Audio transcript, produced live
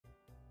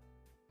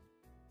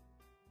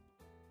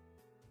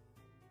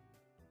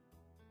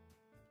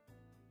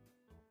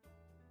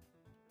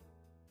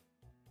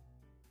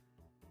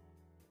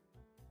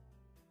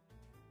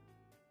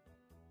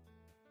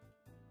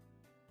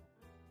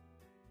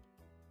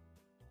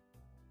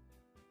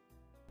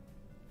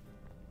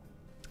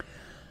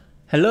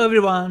Hello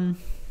everyone.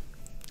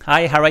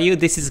 Hi, how are you?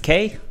 This is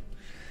Kei.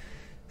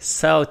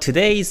 So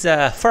today is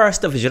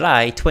 1st of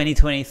July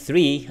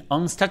 2023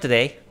 on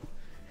Saturday.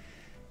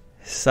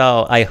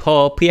 So I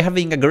hope you're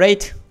having a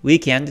great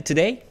weekend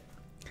today.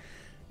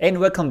 And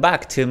welcome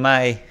back to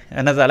my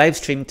another live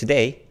stream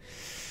today.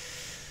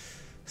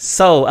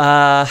 So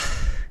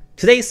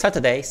today is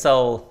Saturday,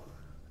 so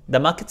the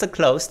markets are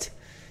closed.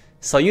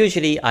 So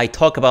usually I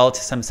talk about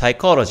some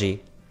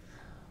psychology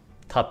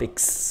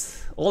topics,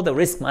 all the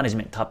risk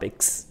management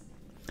topics.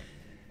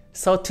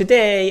 So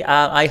today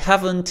I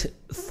haven't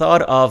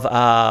thought of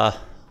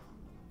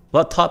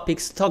what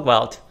topics to talk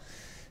about.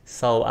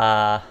 So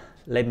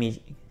let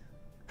me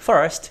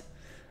first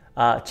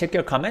check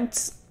your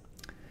comments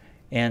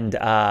and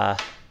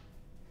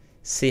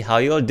see how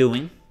you're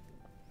doing,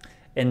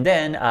 and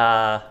then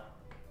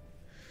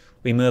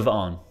we move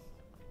on.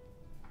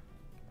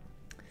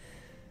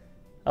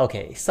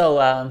 Okay,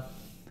 so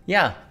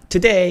yeah,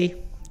 today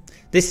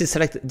this is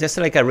just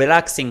like a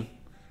relaxing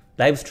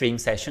live stream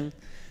session.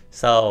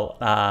 So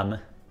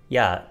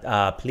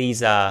please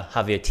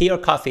have your tea or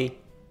coffee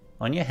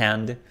on your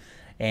hand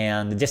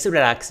and just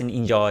relax and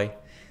enjoy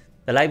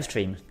the live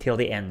stream till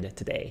the end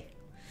today.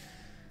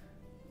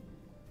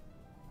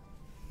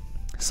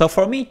 So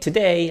for me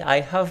today, I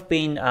have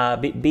been a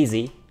bit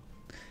busy.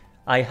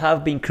 I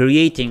have been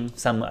creating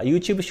some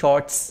YouTube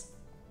shorts.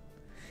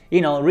 You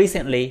know,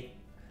 recently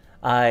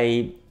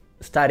I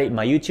started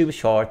my YouTube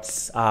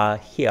shorts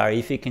here.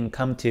 If you can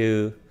come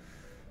to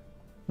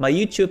my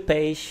YouTube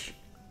page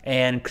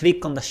and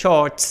click on the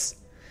shorts,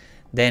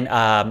 then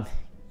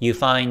you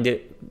find a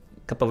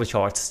couple of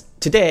shorts.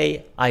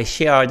 Today I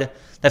shared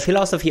the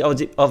philosophy of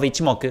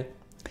Ichimoku,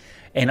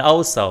 and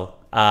also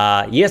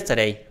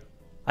yesterday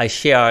I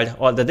shared,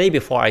 or the day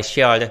before I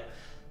shared,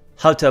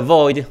 how to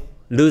avoid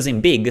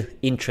losing big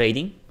in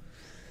trading.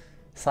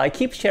 So I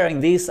keep sharing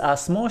these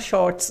small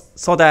shorts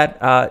so that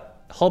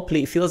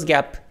hopefully it fills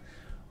gap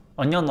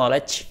on your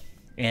knowledge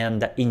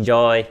and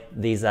enjoy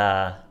these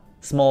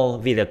small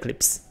video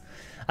clips.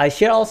 I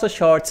share also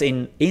shorts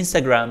in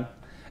Instagram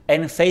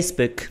and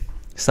Facebook.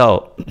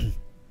 So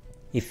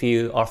if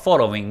you are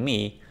following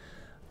me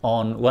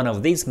on one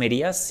of these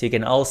medias, you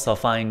can also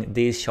find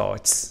these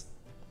shorts.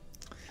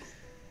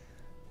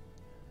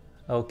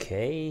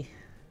 Okay.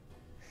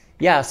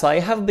 Yeah, so I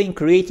have been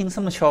creating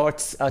some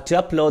shorts to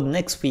upload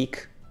next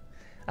week.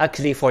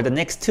 Actually, for the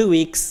next 2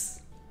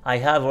 weeks, I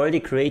have already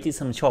created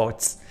some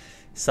shorts.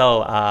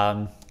 So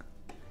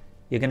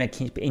you're gonna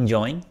keep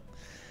enjoying.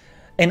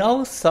 And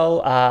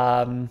also,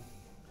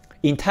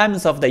 in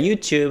terms of the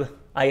YouTube,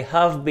 I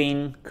have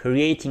been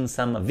creating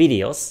some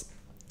videos.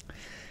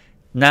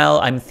 Now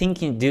I'm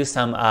thinking to do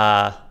some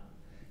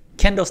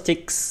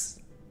candlesticks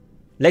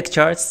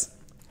lectures.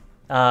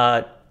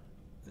 A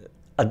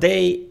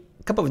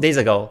couple of days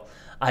ago,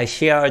 I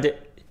shared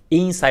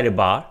inside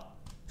bar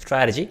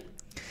strategy,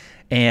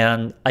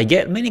 and I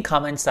get many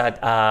comments that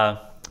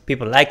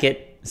people like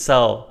it.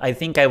 So I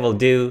think I will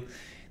do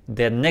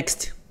the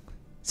next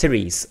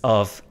series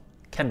of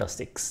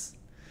candlesticks.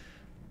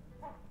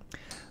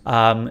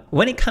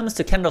 When it comes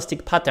to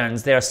candlestick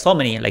patterns, there are so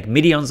many, like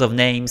millions of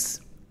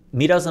names,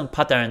 millions of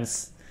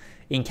patterns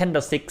in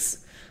candlesticks,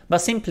 but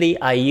simply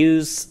I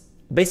use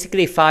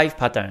basically 5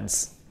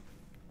 patterns.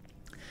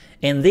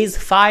 And these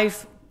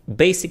 5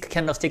 basic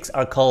candlesticks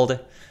are called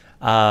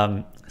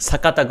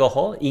Sakata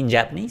Goho in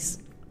Japanese.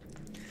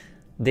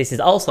 This is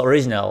also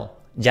original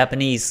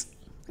Japanese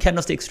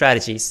candlestick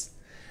strategies.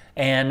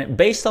 And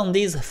based on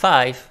these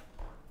 5,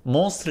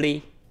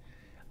 mostly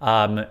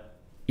now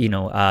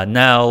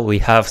we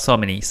have so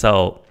many.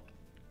 So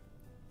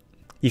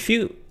if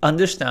you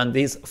understand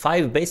these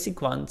 5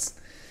 basic ones,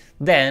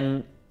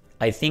 then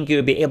I think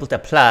you'll be able to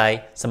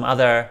apply some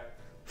other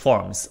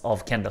forms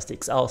of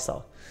candlesticks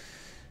also.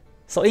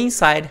 So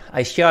inside,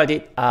 I shared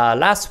it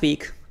last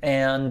week,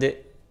 and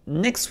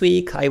next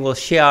week I will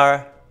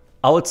share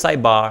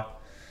outside bar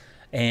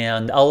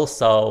and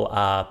also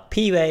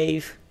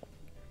P-wave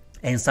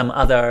and some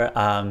other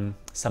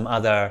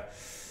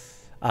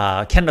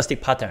candlestick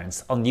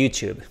patterns on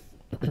YouTube.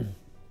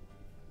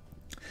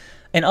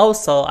 And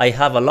also I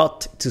have a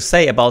lot to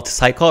say about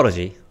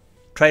psychology,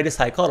 trader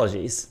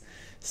psychologies.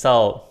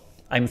 So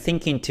I'm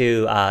thinking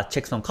to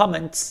check some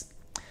comments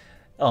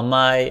on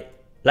my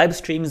live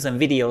streams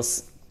and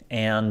videos,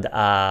 and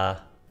I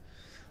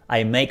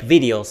make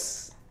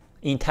videos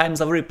in terms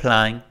of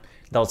replying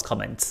those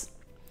comments.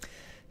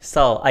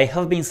 So I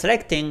have been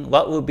selecting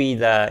what will be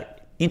the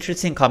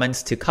interesting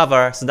comments to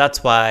cover, so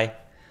that's why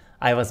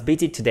I was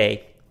busy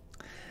today.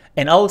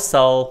 And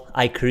also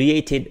I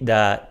created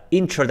the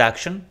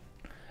introduction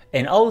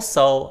and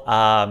also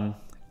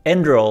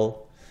end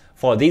roll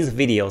for these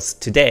videos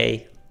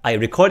today. I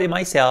recorded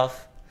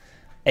myself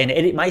and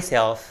edit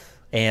myself,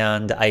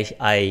 and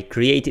I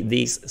created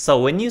these. So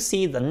when you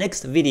see the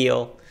next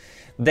video,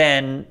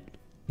 then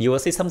you will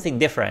see something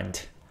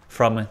different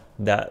from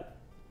the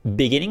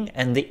beginning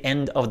and the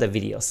end of the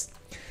videos.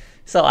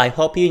 So I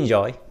hope you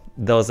enjoy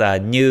those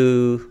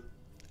new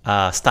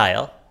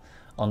style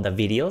on the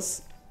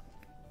videos.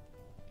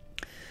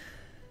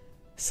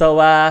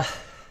 So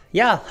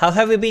yeah, how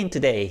have you been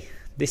today?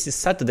 This is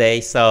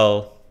Saturday,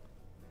 so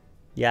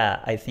yeah,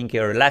 I think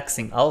you're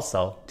relaxing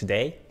also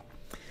today.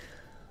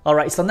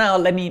 Alright, so now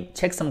let me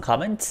check some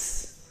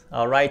comments.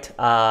 Alright,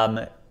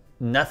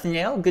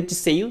 Nathaniel, good to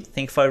see you.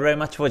 Thank you very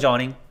much for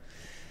joining.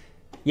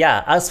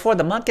 Yeah, as for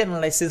the market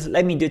analysis,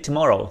 let me do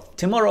tomorrow.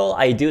 Tomorrow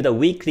I do the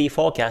weekly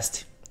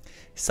forecast.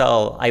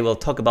 So I will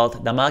talk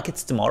about the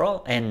markets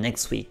tomorrow and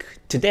next week.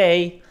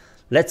 Today,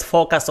 let's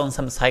focus on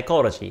some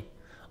psychology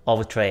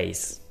of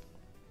trades.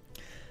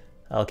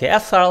 Okay,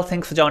 Afsal,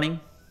 thanks for joining.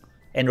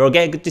 And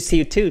Roger, good to see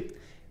you too.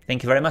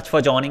 Thank you very much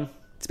for joining.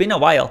 It's been a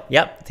while.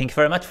 Yep, thank you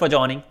very much for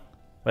joining.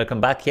 Welcome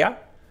back here.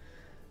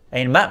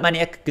 And Matt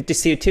Maniac, good to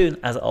see you too,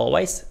 as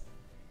always.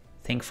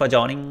 Thank you for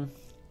joining.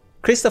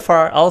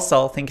 Christopher,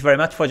 also, thank you very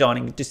much for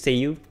joining. Good to see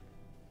you.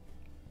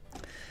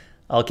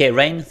 Okay,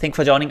 Rain, thank you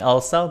for joining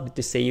also. Good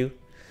to see you.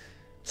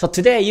 So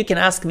today you can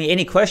ask me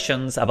any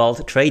questions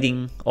about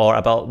trading or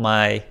about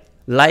my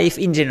life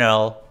in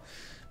general,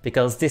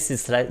 because this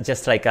is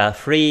just like a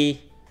free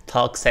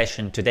talk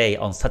session today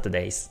on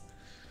Saturdays.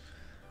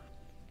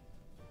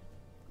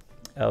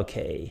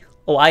 Okay.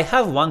 Oh, I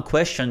have one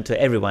question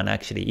to everyone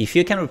actually. If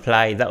you can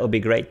reply, that would be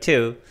great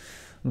too.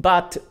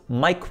 But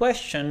my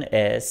question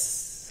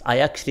is, I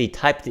actually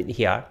typed it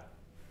here.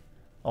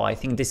 Oh, I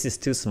think this is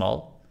too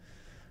small.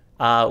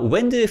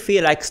 When do you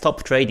feel like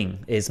stop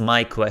trading is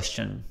my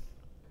question.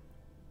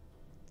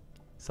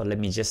 So let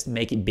me just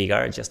make it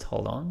bigger, just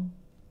hold on.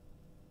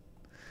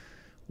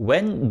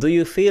 When do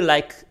you feel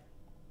like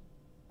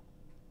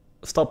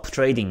stop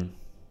trading?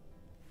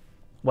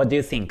 What do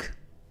you think?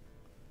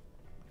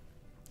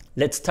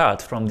 Let's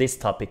start from this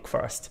topic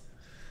first.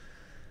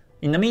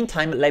 In the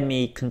meantime, let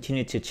me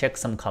continue to check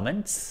some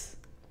comments.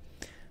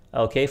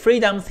 Okay,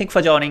 Freedom, thank you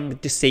for joining.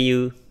 Good to see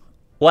you.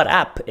 What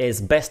app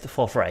is best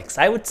for Forex?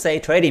 I would say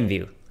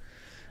TradingView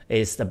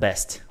is the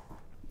best.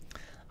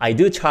 I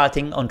do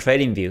charting on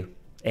TradingView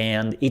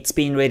and it's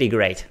been really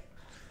great.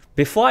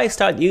 Before I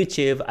start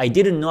YouTube, I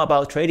didn't know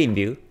about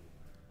TradingView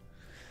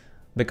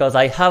because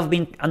I have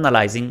been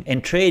analyzing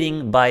and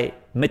trading by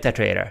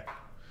MetaTrader.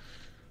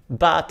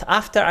 But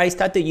after I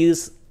started to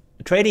use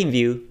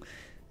TradingView,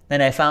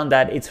 then I found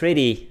that it's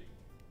really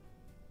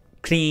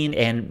clean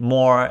and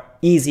more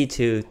easy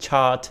to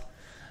chart,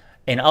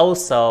 and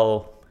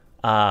also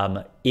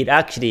it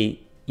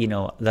actually,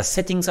 the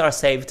settings are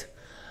saved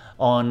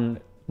on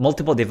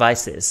multiple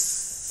devices.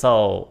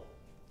 So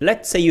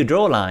let's say you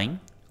draw a line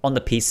on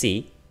the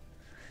PC,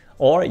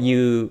 or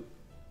you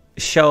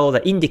show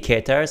the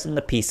indicators on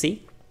the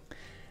PC,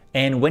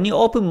 and when you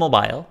open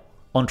mobile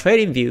on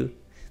TradingView,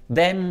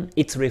 then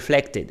it's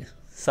reflected.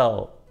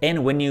 So,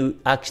 and when you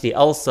actually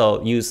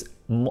also use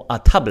a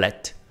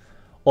tablet,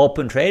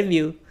 open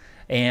TradingView,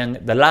 and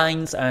the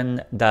lines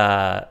and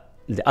the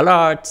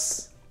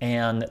alerts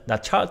and the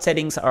chart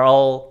settings are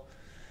all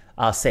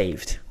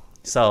saved.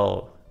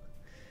 So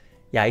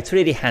yeah, it's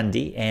really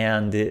handy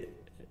and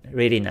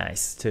really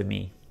nice to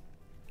me.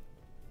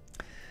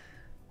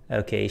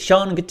 Okay,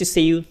 Sean, good to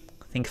see you.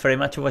 Thank you very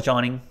much for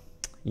joining.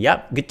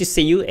 Yeah, good to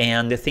see you,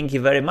 and thank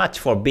you very much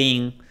for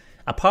being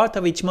a part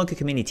of Ichimoku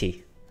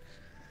community.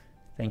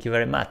 Thank you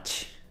very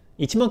much.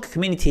 Ichimoku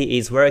community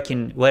is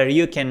working where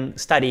you can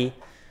study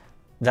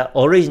the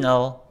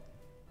original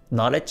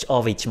knowledge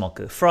of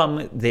Ichimoku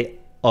from the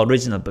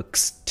original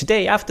books.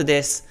 Today, after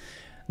this,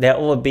 there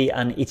will be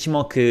an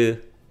Ichimoku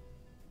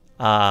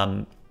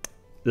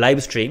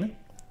live stream.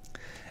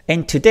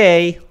 And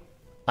today,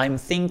 I'm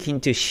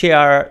thinking to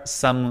share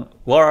some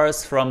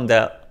words from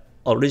the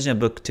original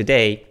book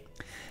today.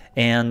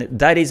 And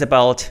that is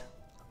about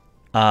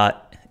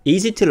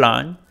easy to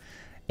learn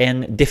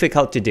and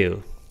difficult to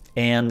do.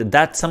 And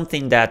that's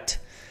something that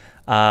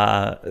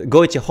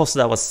Goichi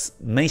Hosoda was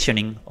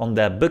mentioning on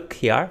the book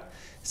here.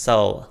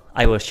 So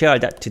I will share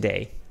that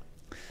today.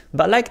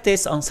 But like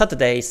this, on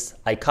Saturdays,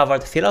 I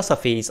covered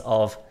philosophies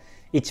of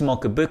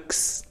Ichimoku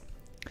books.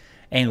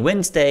 And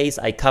Wednesdays,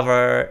 I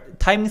cover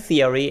time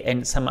theory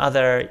and some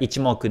other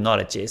Ichimoku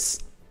knowledges.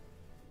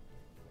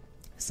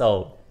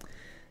 So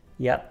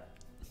yeah,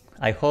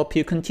 I hope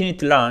you continue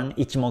to learn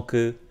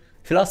Ichimoku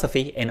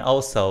philosophy and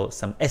also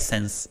some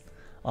essence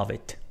of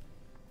it.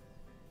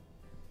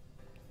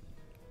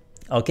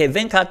 Okay,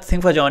 Venkat,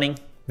 thank you for joining.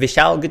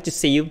 Vishal, good to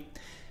see you.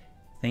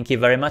 Thank you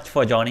very much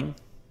for joining.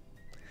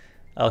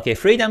 Okay,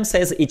 Freedom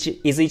says,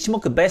 is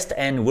Ichimoku best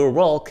and will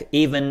work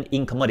even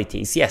in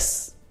commodities?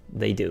 Yes,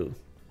 they do.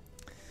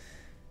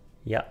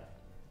 Yeah.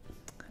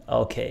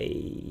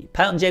 Okay,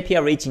 Pound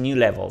JPY reaching new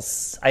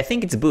levels. I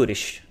think it's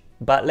bullish,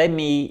 but let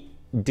me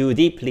do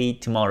deeply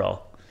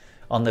tomorrow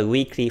on the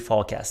weekly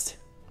forecast.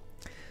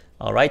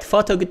 Alright,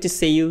 Photo, good to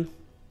see you.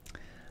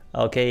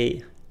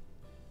 Okay.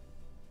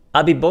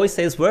 Abby Boy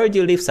says, where do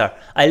you live, sir?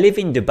 I live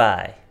in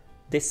Dubai.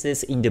 This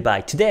is in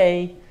Dubai.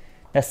 Today,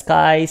 the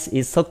skies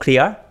is so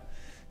clear.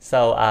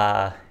 So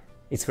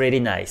it's really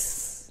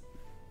nice.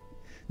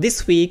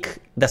 This week,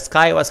 the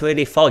sky was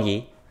really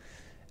foggy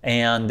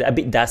and a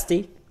bit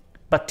dusty.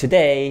 But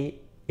today,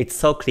 it's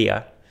so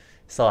clear.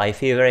 So I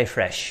feel very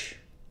fresh.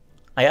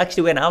 I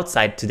actually went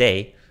outside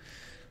today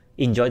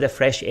enjoy the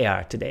fresh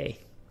air today.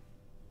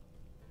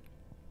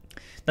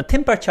 The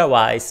temperature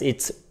wise,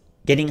 it's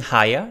getting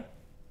higher.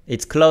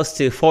 It's close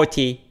to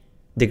 40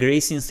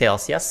 degrees in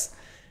Celsius,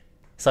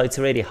 so it's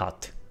really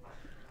hot.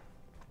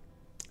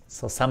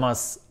 So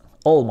summer's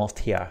almost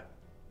here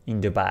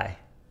in Dubai.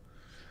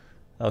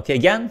 Okay,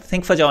 again,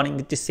 thanks for joining.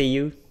 Good to see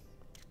you.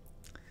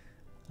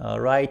 All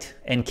right,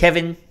 and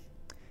Kevin,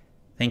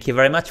 thank you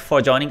very much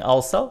for joining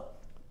also.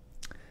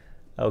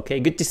 Okay,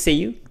 good to see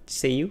you. Good to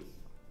see you.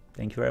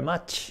 Thank you very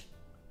much.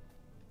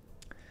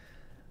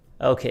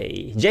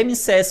 Okay, James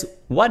says,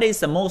 what is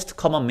the most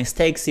common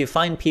mistakes you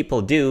find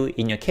people do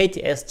in your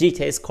KTS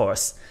GTS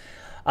course?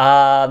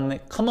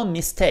 Common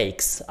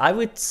mistakes, I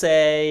would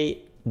say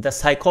the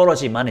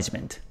psychology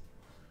management.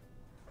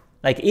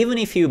 Like even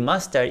if you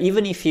master,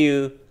 even if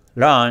you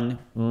learn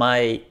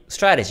my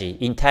strategy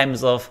in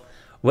terms of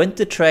when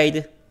to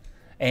trade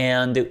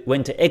and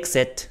when to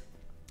exit,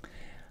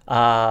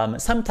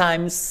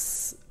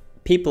 sometimes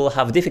people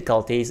have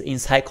difficulties in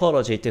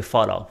psychology to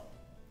follow.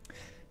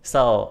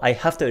 So I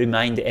have to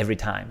remind every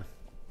time.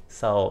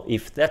 So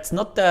if that's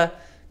not the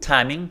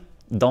timing,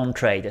 don't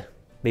trade.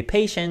 Be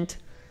patient,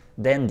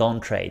 then don't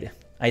trade.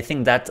 I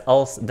think that's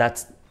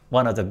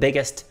one of the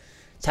biggest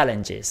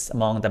challenges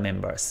among the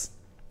members.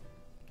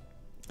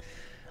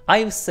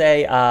 I would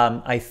say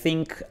I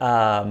think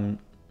how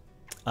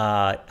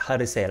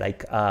to say,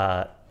 like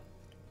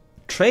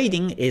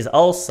trading is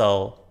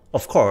also,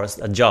 of course,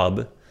 a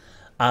job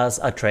as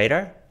a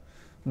trader,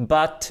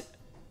 but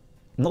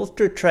not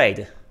to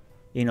trade.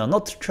 You know,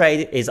 not to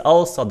trade is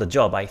also the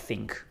job, I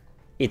think.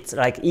 It's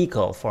like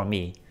equal for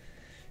me.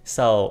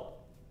 So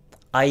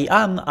I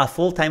am a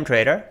full-time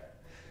trader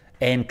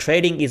and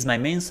trading is my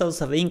main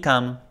source of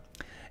income,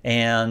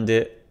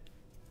 and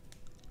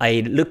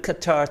I look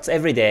at charts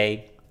every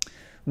day,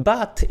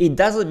 but it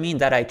doesn't mean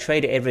that I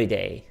trade every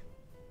day.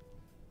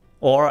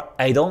 Or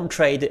I don't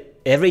trade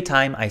every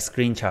time I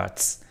screen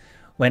charts.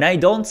 When I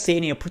don't see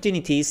any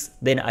opportunities,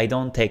 then I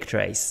don't take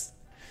trades.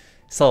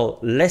 So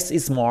less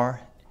is more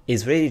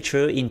is really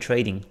true in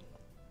trading.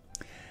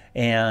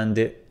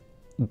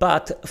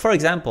 But for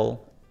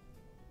example,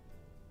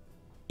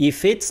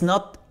 if it's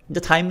not the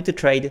time to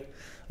trade,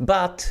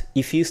 but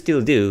if you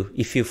still do,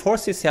 if you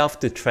force yourself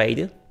to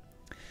trade,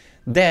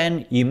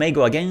 then you may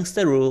go against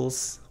the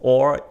rules,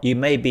 or you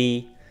may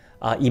be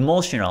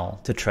emotional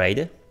to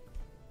trade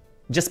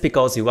just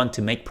because you want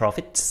to make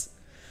profits,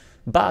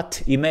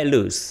 but you may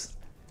lose.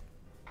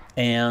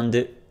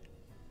 And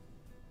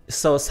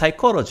so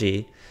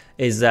psychology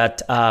is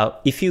that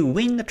if you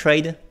win the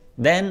trade,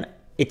 then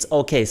it's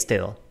okay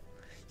still.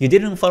 You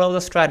didn't follow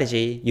the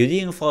strategy, you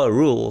didn't follow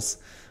rules,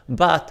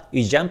 but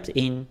you jumped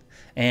in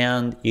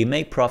and you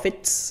make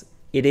profits,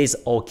 it is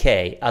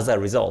okay as a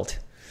result.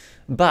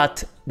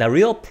 But the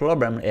real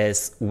problem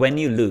is when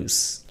you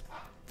lose.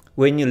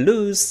 When you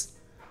lose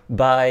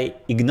by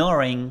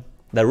ignoring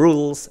the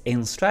rules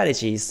and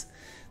strategies,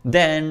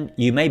 then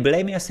you may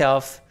blame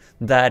yourself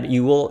that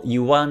you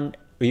weren't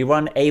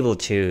able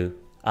to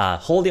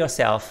hold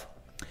yourself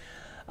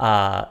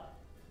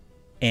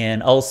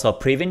and also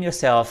prevent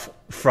yourself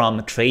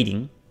from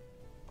trading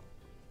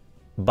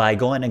by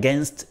going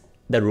against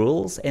the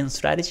rules and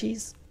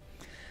strategies.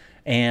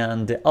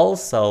 And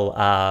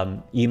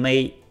also you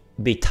may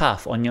be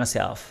tough on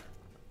yourself.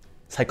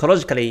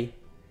 Psychologically,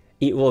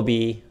 it will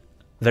be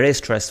very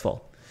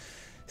stressful.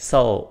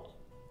 So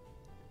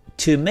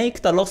to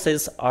make the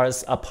losses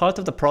as a part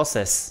of the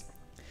process,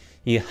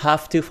 you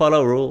have to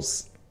follow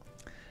rules.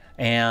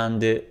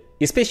 And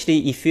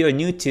especially if you're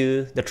new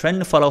to the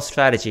trend follow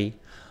strategy,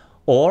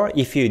 or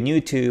if you're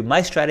new to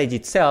my strategy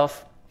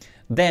itself,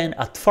 then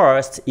at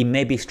first it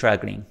may be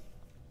struggling.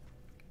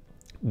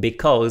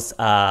 Because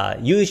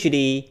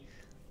usually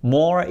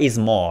more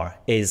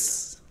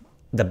is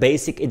the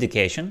basic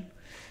education.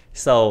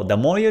 So the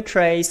more you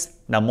trace,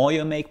 the more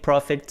you make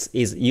profits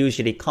is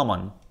usually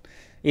common.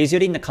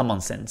 Usually in the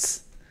common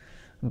sense.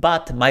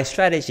 But my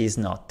strategy is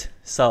not.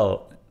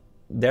 So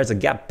there's a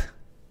gap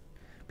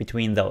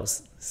between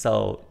those.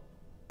 So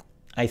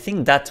I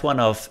think that's one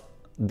of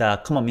the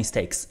common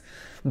mistakes.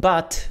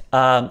 But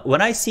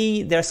when I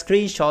see their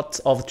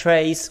screenshots of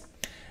trades,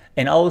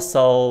 and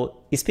also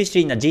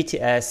especially in the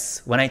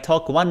GTS, when I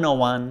talk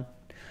one-on-one,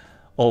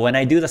 or when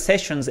I do the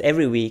sessions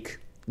every week,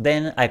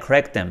 then I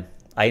correct them.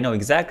 I know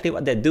exactly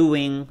what they're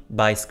doing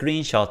by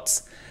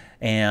screenshots,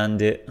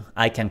 and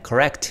I can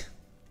correct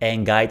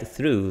and guide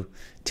through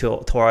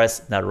towards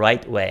the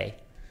right way.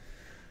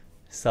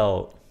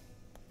 So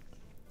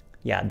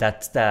yeah,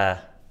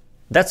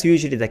 that's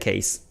usually the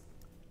case.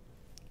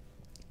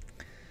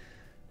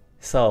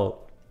 So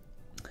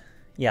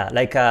yeah,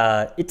 like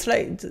it's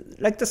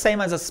like the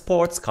same as a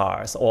sports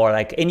cars or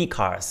like any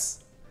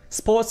cars.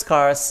 Sports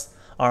cars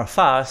are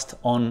fast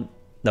on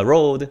the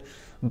road,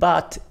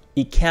 but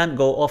it can't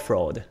go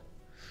off-road.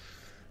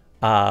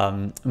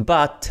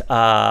 But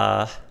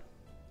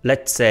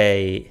let's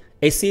say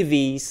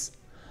SUVs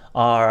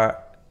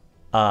are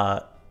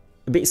a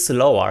bit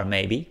slower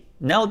maybe.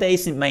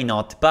 Nowadays it may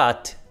not,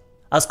 but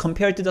as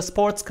compared to the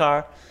sports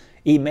car,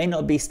 it may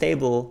not be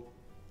stable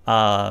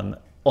on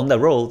the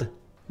road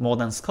more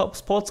than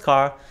sports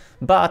car,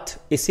 but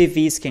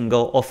SUVs can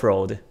go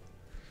off-road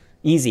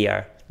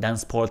easier than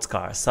sports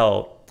cars.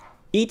 So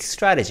each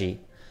strategy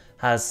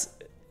has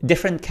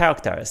different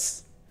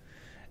characters,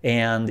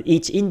 and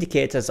each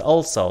indicators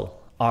also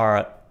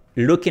are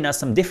looking at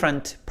some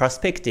different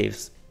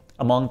perspectives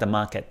among the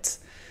markets.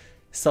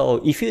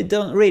 So if you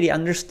don't really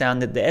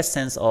understand the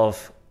essence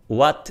of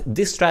what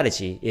this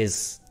strategy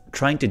is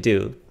trying to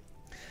do,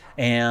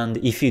 and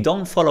if you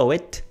don't follow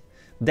it,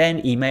 then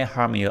it may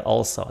harm you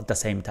also at the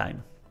same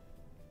time.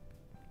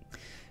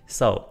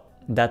 So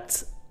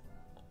that's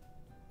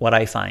what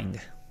I find.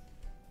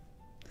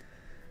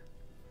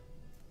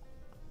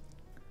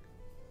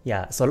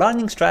 Yeah, so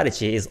learning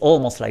strategy is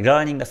almost like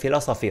learning the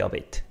philosophy of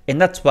it. And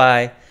that's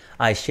why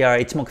I share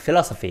Ichimoku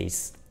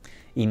philosophies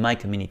in my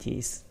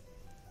communities.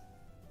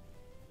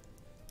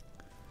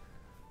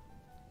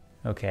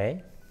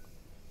 Okay.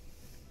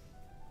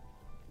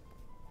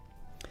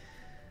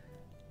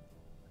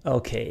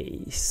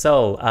 Okay,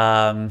 so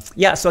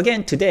yeah, so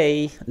again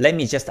today, let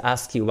me just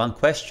ask you one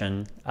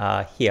question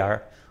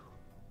here.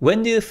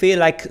 When do you feel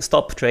like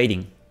stop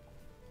trading?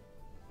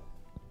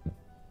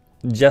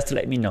 Just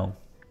let me know.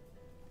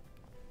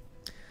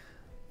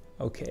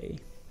 Okay,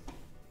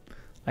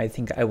 I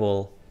think I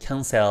will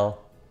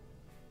cancel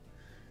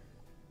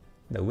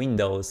the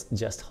windows,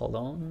 just hold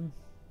on.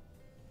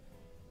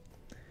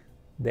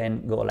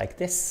 Then go like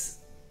this.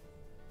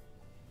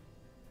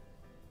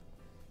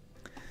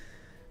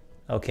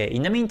 Okay,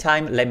 in the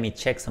meantime, let me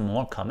check some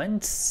more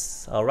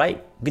comments.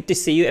 Alright, good to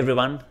see you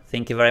everyone.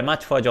 Thank you very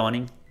much for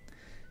joining.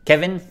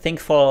 Kevin, thank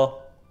you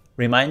for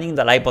reminding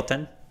the like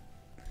button.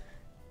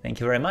 Thank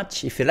you very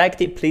much. If you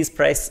liked it, please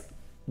press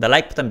the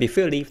like button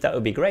before you leave, that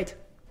would be great.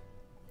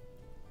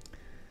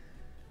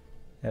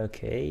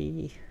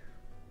 Okay.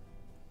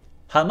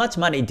 How much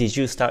money did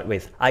you start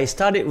with? I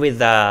started with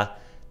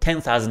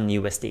 10,000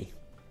 USD.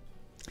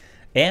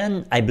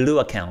 And I blew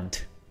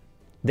account.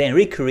 Then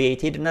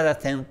recreated another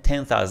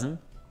 10,000,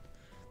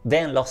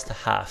 then lost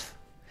half.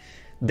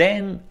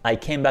 Then I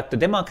came back to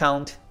demo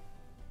account,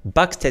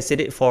 back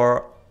tested it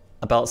for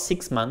about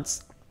 6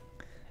 months,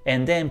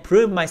 and then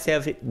proved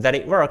myself that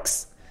it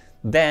works,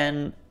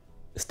 then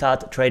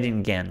start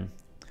trading again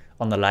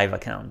on the live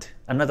account,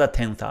 another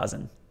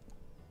 10,000.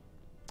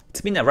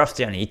 It's been a rough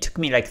journey. It took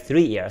me like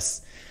 3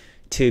 years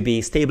to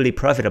be stably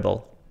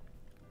profitable.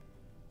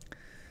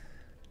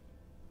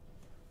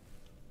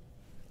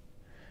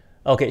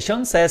 Okay,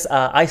 Sean says,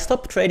 I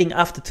stopped trading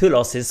after 2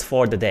 losses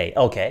for the day.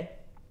 Okay.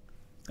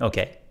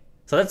 Okay.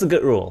 So that's a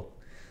good rule.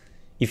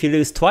 If you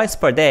lose twice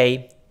per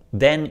day,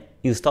 then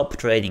you stop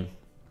trading.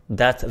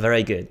 That's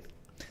very good.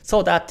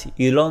 So that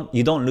you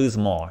don't lose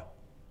more.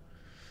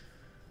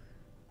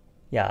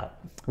 Yeah.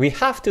 We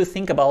have to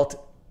think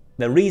about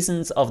the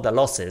reasons of the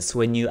losses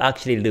when you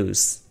actually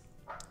lose.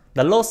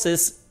 The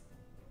losses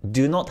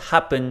do not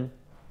happen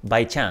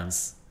by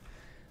chance.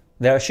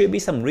 There should be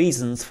some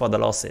reasons for the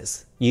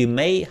losses. You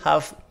may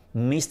have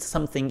missed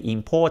something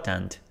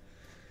important.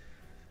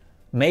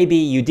 Maybe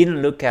you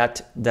didn't look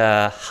at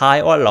the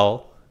high or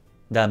low,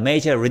 the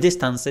major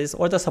resistances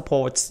or the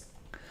supports,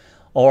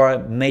 or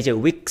major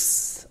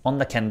wicks on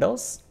the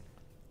candles,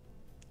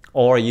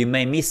 or you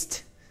may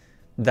missed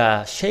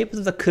the shape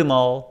of the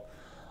Kumo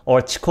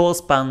or Chikou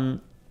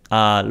span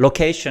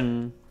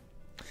location.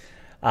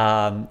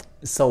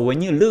 So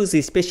when you lose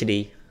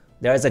especially,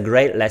 there is a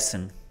great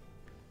lesson.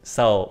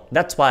 So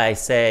that's why I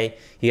say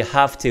you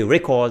have to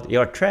record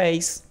your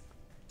trades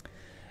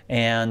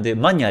and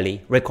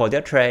manually record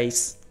your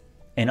trades,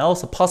 and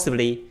also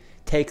possibly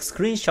take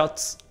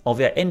screenshots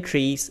of your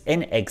entries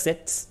and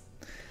exits.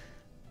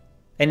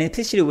 And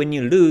especially when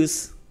you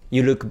lose,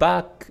 you look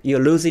back,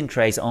 you're losing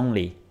trades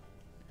only.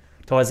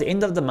 Towards the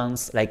end of the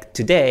month, like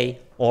today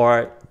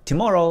or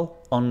tomorrow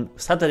on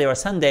Saturday or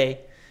Sunday,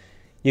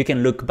 you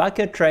can look back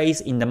your trades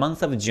in the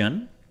month of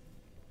June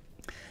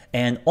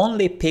and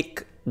only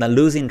pick the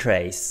losing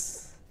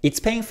trades. It's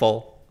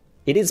painful.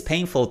 It is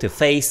painful to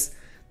face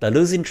the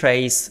losing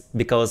trades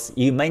because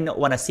you might not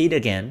want to see it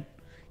again.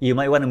 You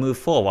might want to move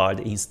forward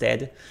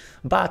instead.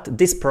 But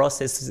this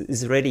process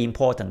is really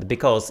important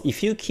because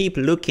if you keep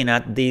looking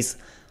at these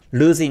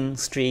losing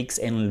streaks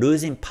and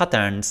losing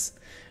patterns,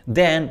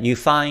 then you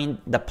find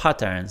the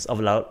patterns of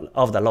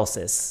the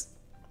losses.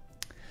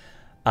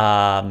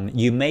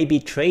 You may be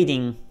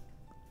trading,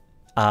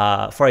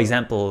 for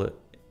example,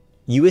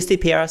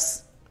 USD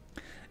pairs.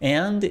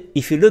 And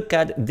if you look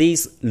at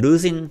these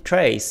losing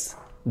trades,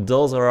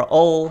 those are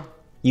all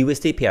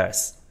USD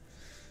pairs.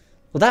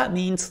 So that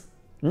means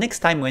next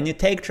time when you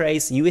take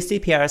trades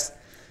USD pairs,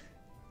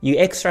 you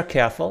extra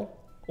careful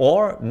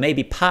or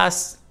maybe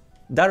pass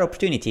that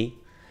opportunity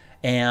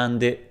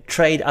and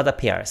trade other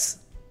pairs.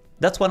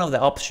 That's one of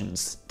the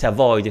options to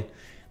avoid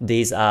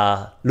these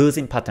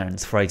losing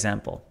patterns, for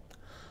example.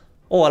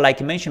 Or like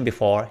I mentioned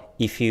before,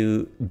 if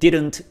you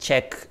didn't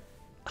check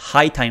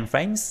high time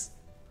frames,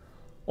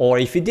 or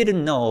if you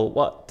didn't know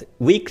what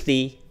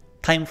weekly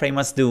time frame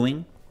was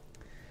doing,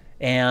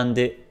 and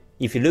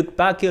if you look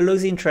back your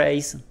losing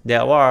trades,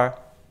 there were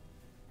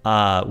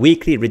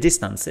weekly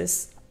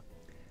resistances,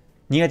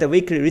 near the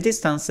weekly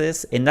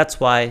resistances, and that's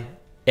why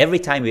every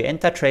time you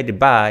enter trade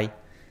buy,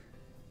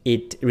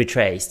 it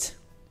retraced,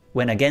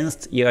 went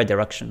against your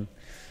direction.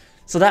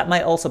 So that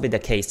might also be the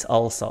case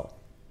also.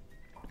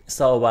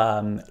 So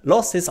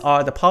losses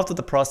are the part of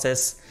the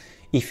process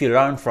if you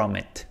learn from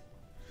it.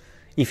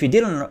 If you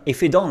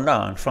don't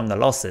learn from the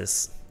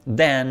losses,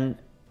 then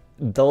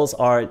those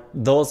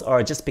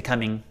are just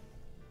becoming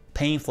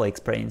painful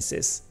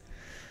experiences.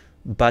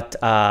 But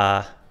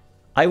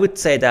I would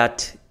say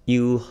that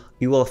you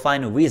will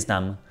find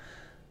wisdom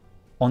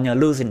on your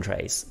losing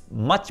trades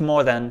much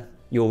more than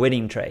your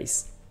winning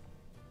trades.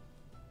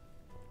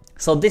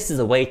 So this is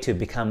a way to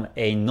become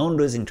a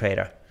non-losing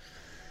trader.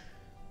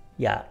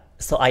 Yeah,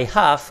 so I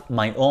have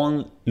my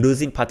own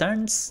losing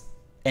patterns,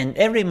 and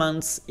every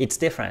month it's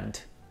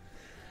different.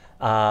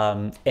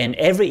 And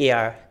every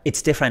year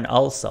it's different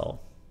also.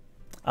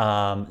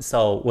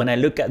 So when I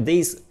look at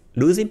these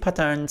losing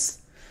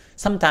patterns,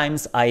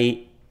 sometimes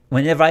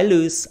whenever I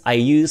lose, I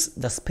use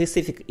the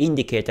specific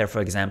indicator, for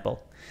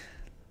example.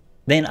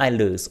 Then I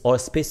lose, or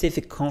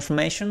specific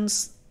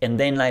confirmations, and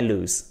then I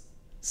lose.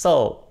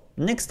 So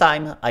next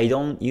time I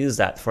don't use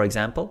that, for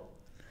example,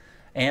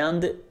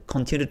 and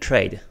continue to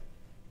trade.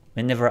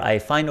 Whenever I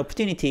find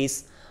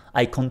opportunities,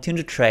 I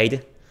continue to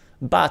trade,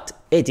 but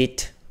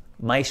edit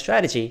my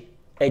strategy,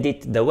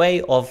 edit the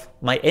way of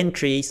my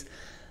entries,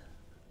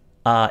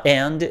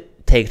 and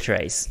take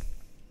trades.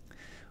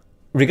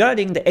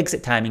 Regarding the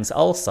exit timings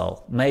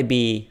also,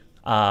 maybe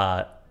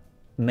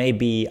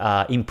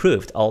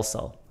improved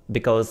also,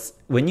 because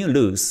when you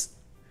lose,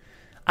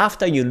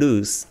 after you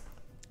lose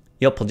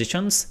your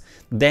positions,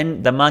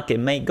 then the market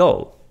may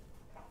go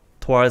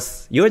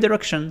towards your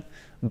direction,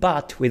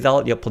 but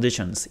without your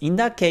positions. In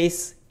that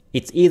case,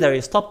 it's either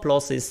your stop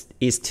loss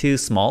is too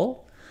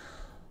small,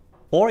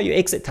 or your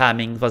exit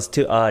timing was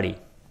too early.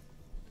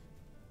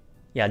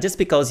 Yeah, just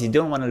because you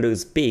don't want to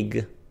lose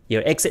big,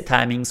 your exit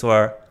timings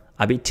were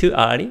a bit too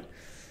early.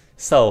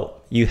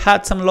 So you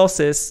had some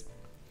losses,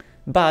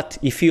 but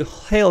if you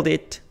held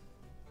it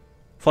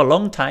for a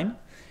long time,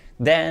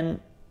 then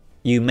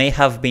you may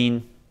have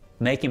been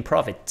making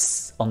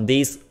profits on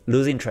these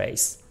losing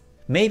trades.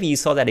 Maybe you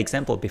saw that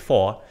example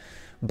before,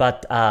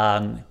 but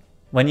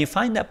when you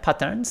find that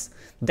patterns,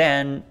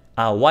 then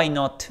why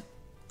not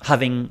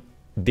having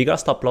bigger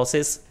stop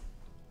losses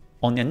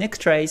on your next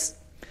trades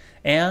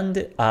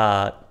and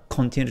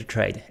continue to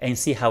trade and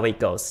see how it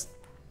goes.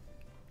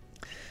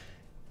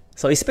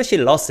 So especially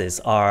losses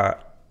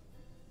are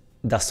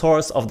the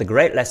source of the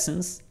great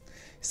lessons.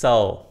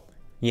 So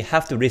you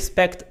have to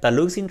respect the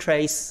losing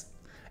trades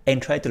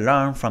and try to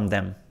learn from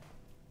them.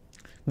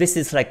 This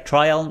is like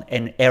trial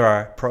and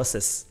error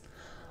process,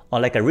 or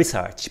like a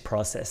research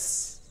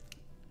process.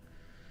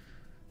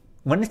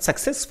 When it's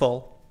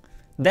successful,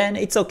 then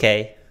it's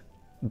okay.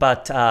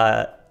 But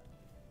I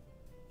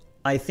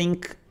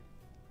think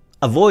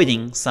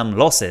avoiding some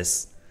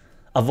losses,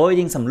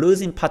 avoiding some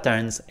losing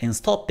patterns and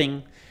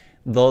stopping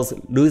those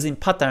losing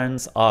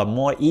patterns are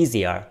more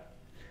easier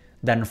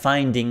than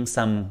finding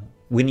some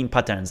winning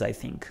patterns, I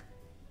think.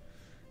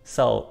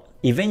 So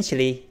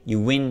eventually you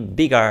win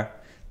bigger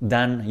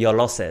than your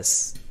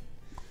losses.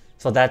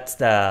 So that's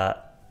the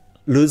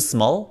lose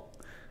small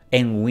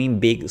and win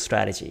big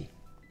strategy.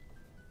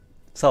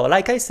 So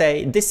like I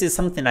say, this is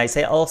something I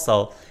say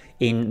also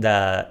in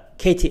the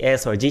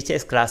KTS or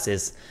GTS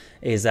classes,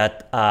 is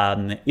that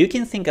you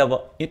can think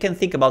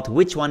about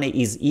which one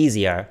is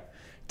easier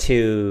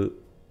to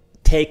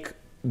take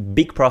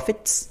big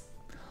profits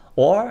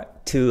or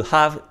to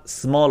have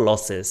small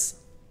losses.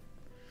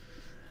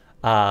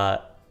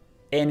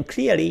 And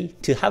clearly,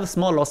 to have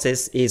small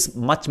losses is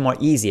much more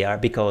easier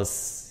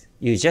because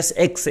you just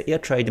exit your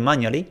trade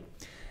manually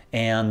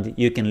and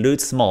you can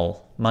lose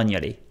small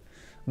manually.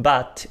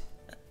 But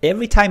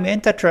every time you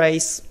enter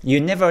trades,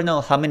 you never know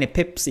how many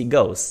pips it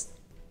goes.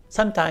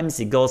 Sometimes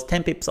it goes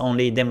 10 pips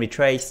only, then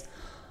retrace,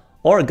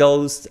 or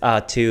goes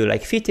to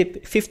like 50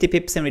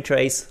 pips and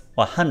retrace,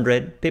 or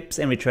 100 pips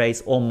and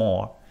retrace, or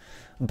more.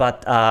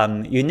 But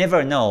you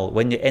never know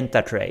when you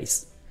enter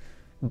trades.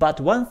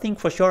 But one thing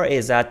for sure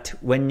is that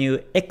when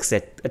you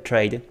exit a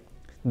trade,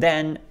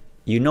 then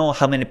you know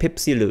how many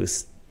pips you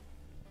lose.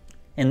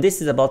 And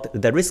this is about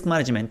the risk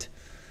management.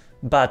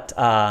 But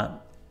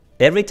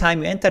every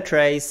time you enter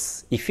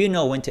trades, if you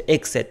know when to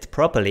exit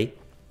properly,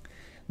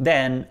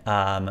 then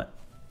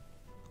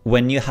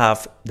when you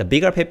have the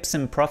bigger pips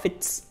and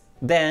profits,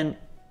 then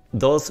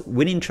those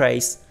winning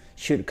trades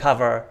should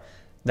cover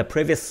the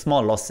previous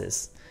small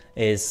losses,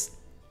 is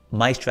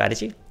my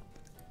strategy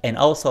and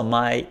also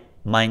my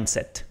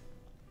mindset.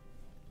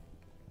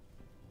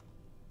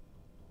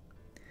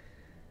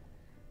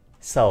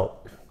 So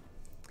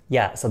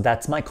yeah, so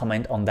that's my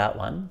comment on that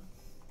one.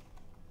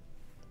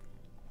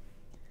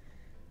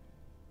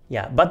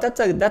 Yeah, but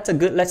that's a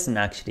good lesson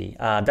actually.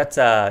 That's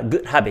a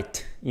good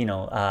habit. You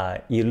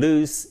know,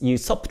 you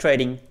stop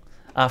trading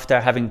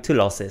after having 2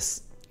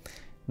 losses.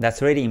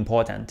 That's really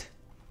important.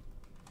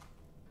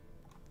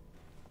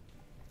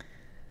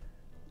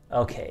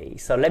 Okay,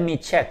 so let me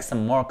check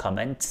some more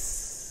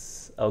comments.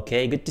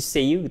 Okay, good to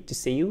see you, good to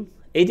see you.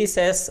 Eddie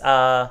says,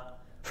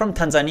 from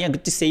Tanzania,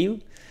 good to see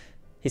you.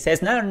 He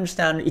says, now I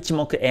understand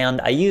Ichimoku and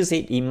I use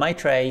it in my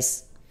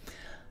trades.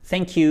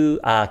 Thank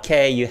you,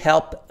 Kei, you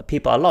help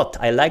people a lot.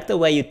 I like the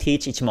way you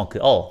teach Ichimoku.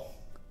 Oh,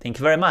 thank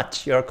you very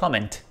much, your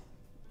comment.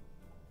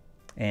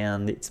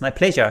 And it's my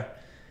pleasure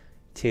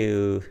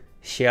to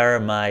share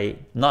my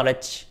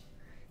knowledge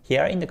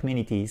here in the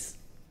communities.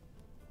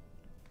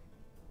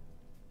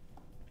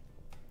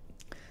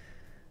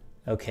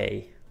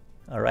 Okay,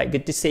 alright,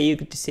 good to see you,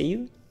 good to see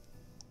you.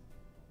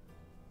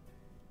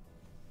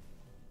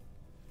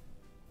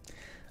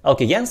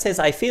 Okay, Yan says,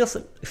 I feel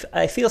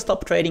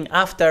stop trading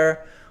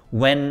after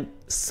when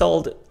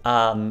sold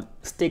when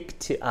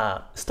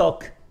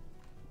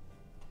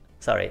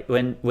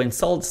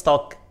sold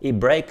stock it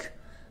break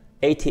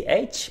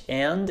ATH,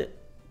 and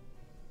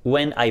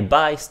when I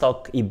buy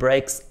stock it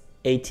breaks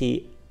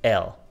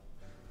ATL.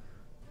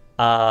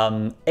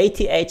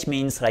 ATH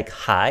means like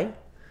high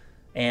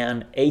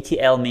and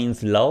ATL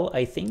means low,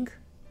 I think.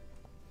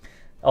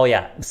 Oh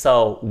yeah,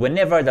 so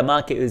whenever the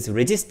market is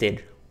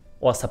resisted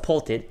or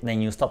supported,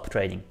 then you stop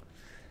trading.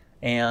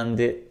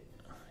 And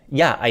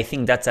yeah, I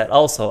think that's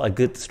also a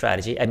good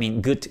strategy, I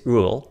mean good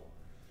rule.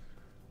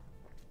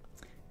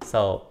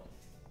 So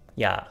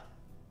yeah.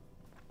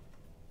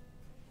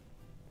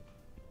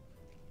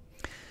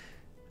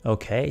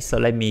 Okay, so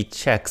let me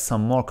check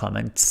some more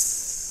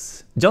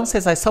comments. John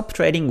says, I stop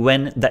trading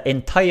when the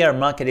entire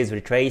market is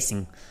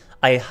retracing.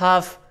 I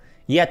have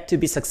yet to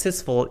be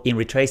successful in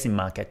retracing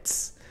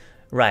markets.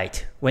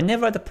 Right,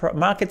 whenever the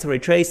market's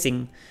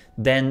retracing,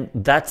 then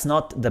that's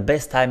not the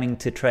best timing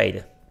to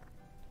trade.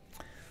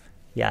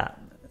 Yeah,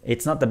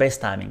 it's not the best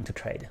timing to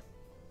trade.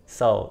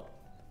 So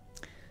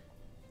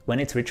when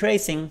it's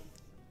retracing,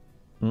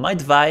 my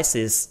advice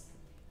is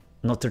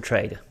not to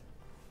trade.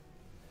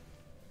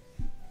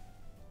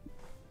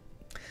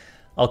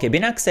 Okay,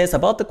 Binak says,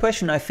 about the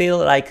question, I feel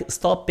like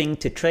stopping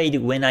to trade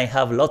when I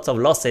have lots of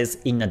losses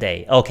in a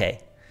day.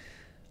 Okay,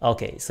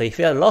 so if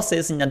you have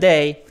losses in a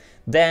day,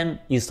 then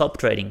you stop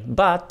trading.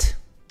 But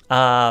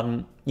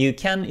you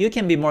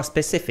can be more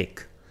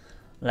specific,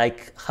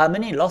 like how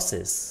many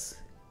losses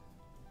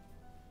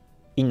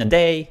in a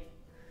day,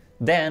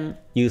 then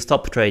you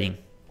stop trading.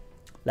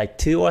 Like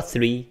 2 or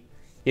 3,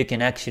 you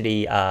can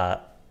actually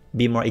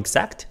be more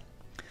exact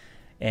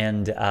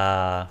and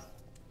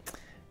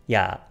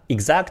yeah,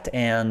 exact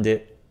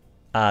and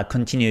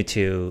continue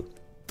to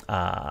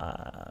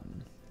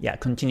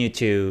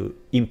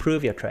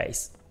improve your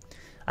trades.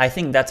 I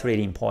think that's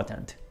really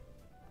important.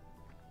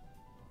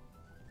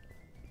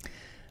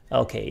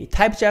 Okay,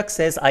 TypeJack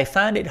says, I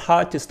find it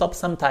hard to stop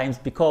sometimes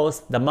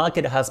because the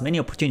market has many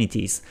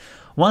opportunities.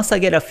 Once I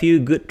get a few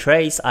good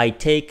trades, I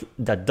take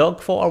the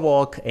dog for a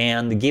walk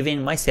and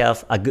giving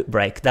myself a good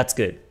break. That's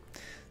good.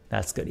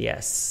 That's good,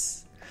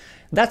 yes.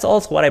 That's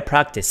also what I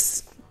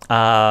practice.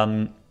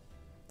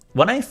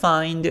 When I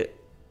find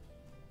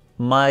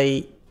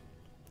my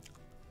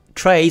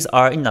trades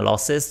are in the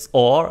losses,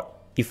 or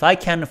if I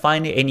can't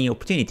find any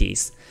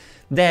opportunities,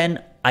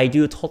 then I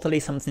do totally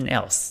something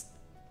else.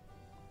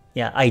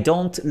 Yeah, I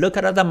don't look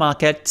at other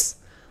markets.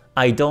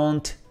 I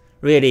don't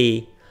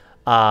really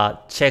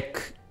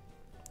check,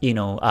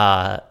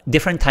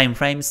 different time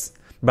frames,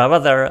 but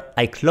rather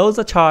I close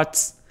the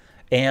charts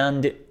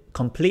and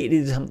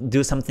completely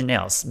do something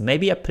else.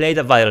 Maybe I play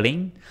the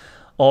violin,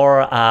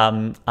 or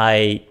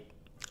I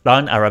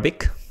learn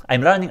Arabic.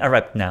 I'm learning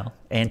Arabic now,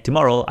 and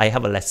tomorrow I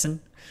have a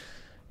lesson.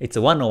 It's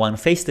a one-on-one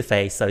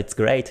face-to-face, so it's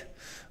great.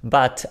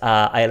 But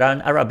I learn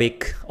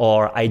Arabic,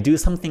 or I do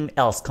something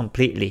else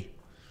completely.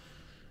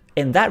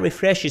 And that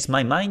refreshes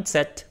my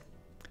mindset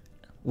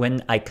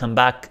when I come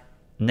back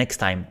next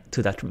time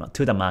to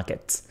the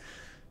markets.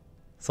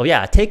 So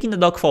yeah, taking the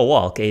dog for a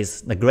walk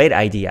is a great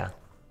idea.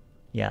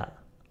 Yeah,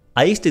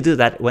 I used to do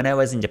that when I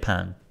was in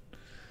Japan.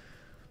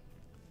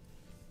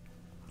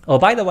 Oh,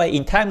 by the way,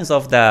 in terms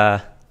of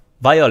the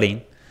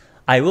violin,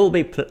 I will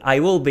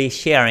be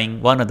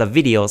sharing one of the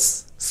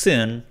videos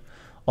soon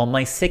on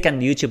my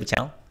second YouTube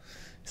channel.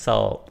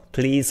 So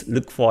please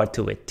look forward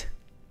to it.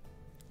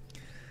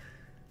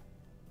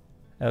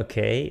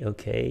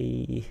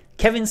 Okay.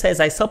 Kevin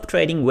says, I stop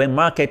trading when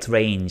markets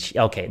range.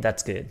 Okay,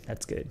 that's good.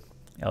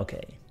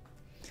 Okay.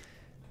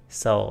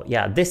 So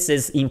yeah, this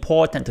is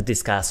important to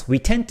discuss. We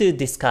tend to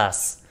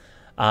discuss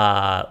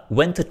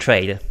when to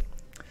trade,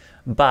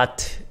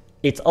 but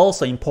it's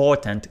also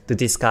important to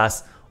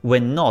discuss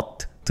when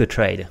not to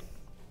trade.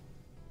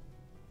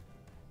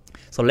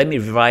 So let me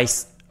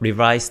revise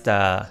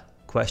the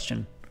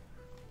question.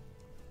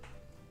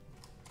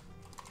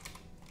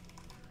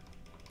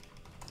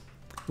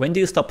 When do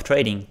you stop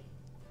trading?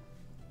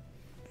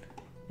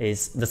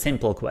 Is the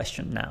simple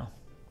question now.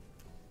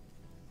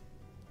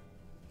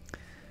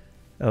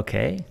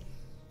 Okay.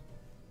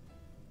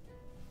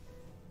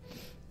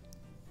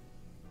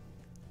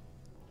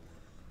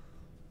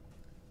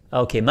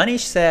 Okay,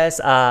 Manish says,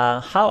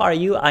 how are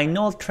you? I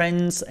know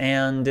trends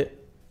and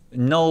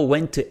know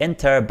when to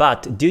enter,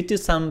 but due to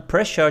some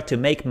pressure to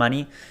make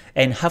money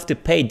and have to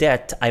pay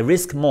debt, I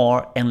risk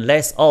more and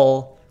less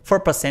all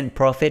 4%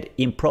 profit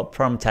in prop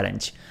firm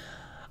challenge.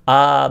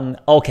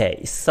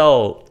 Okay,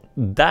 so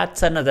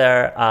that's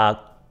another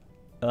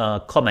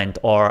comment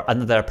or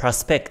another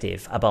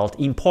perspective about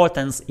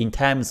importance in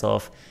terms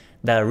of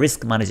the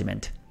risk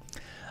management.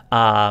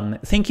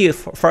 Thank you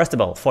first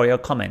of all for your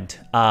comment.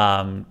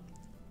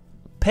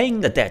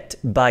 Paying the debt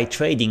by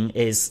trading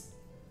is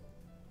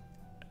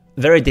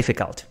very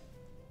difficult,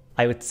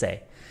 I would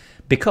say,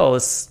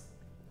 because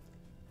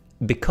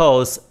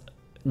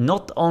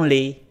not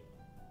only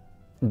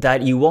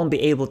that you won't be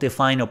able to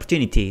find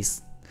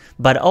opportunities,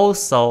 but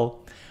also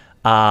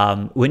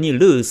when you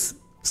lose,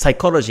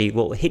 psychology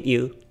will hit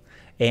you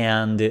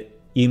and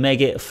you may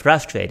get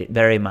frustrated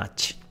very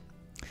much.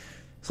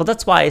 So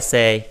that's why I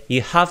say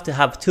you have to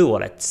have two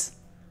wallets,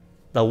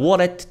 the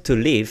wallet to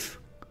live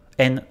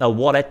and a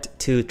wallet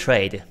to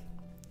trade.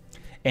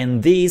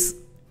 And these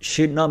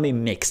should not be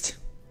mixed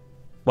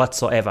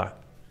whatsoever.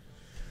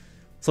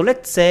 So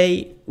let's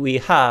say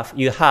you have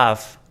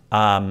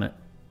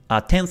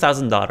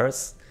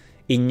 $10,000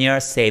 in your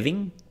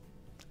saving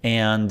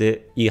and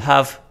you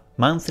have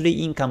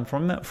monthly income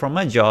from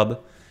a job,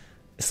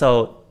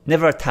 so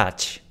never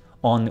touch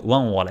on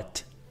one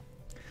wallet.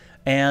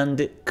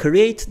 And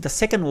create the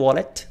second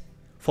wallet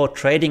for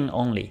trading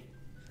only.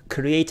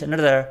 Create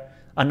another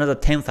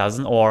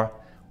 10,000 or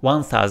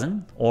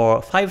 1,000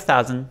 or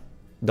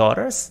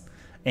 $5,000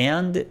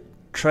 and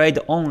trade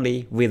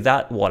only with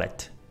that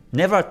wallet.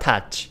 Never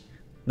touch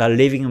the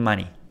living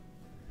money.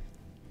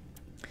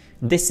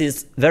 This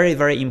is very,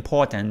 very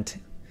important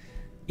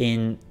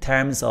in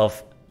terms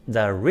of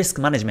the risk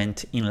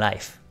management in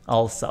life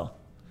also.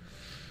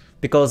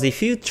 Because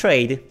if you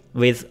trade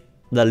with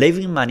the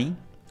living money,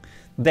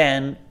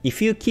 then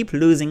if you keep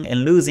losing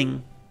and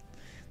losing,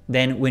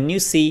 then when you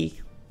see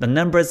the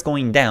numbers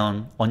going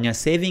down on your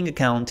saving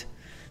account,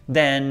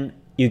 then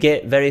you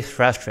get very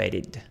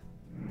frustrated.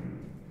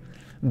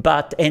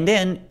 And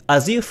then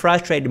as you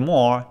frustrate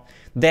more,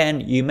 then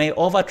you may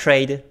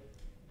overtrade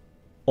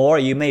or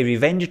you may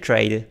revenge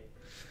trade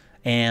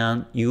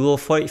and you will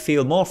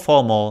feel more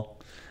FOMO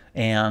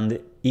and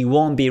it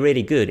won't be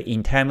really good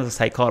in terms of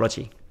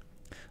psychology.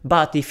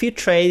 But if you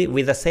trade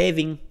with the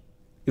saving,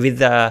 with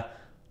the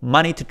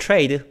money to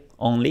trade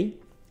only,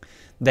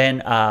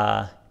 then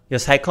your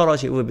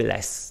psychology will be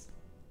less.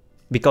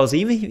 Because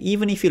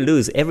even if you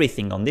lose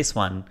everything on this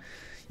one,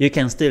 you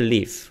can still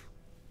live.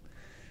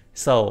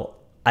 So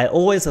I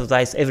always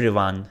advise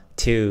everyone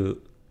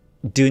to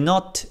do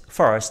not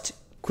first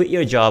quit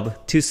your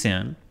job too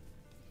soon,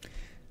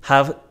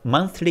 have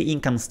monthly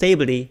income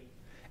stably,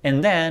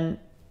 and then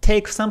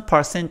take some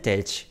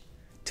percentage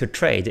to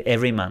trade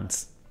every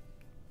month.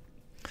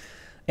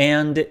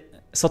 And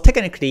so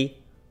technically,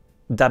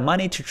 the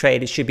money to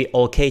trade should be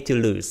okay to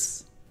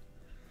lose.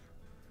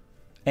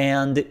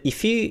 And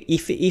if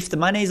the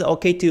money is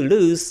okay to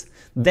lose,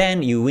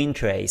 then you win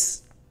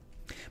trades.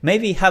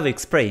 Maybe you have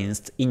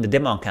experienced in the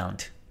demo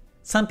account.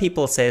 Some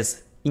people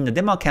says in the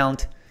demo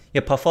account,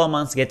 your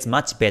performance gets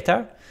much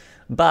better,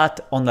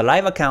 but on the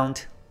live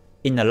account,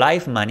 in the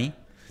live money,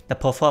 the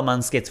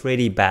performance gets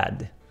really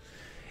bad.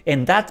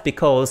 And that's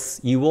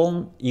because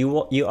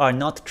you are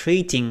not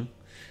treating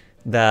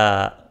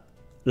the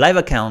live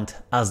account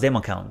as demo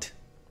account.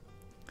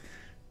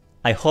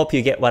 I hope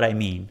you get what I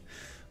mean.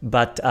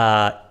 But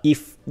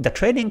if the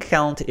trading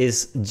account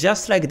is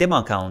just like demo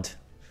account,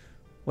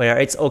 where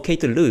it's okay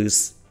to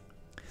lose,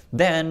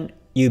 then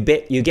you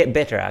get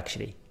better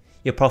actually.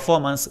 Your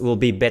performance will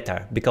be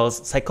better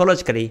because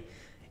psychologically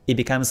it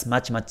becomes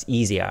much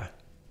easier.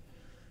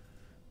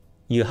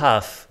 You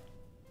have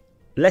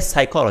less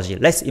psychology,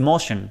 less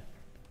emotion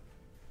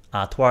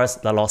towards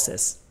the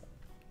losses.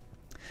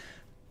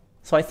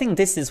 So I think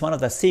this is one of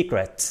the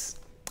secrets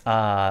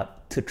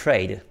to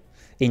trade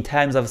in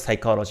terms of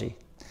psychology.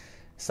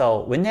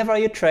 So whenever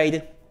you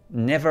trade,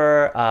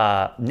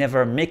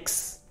 never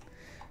mix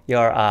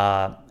your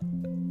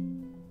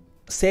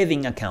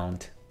saving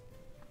account.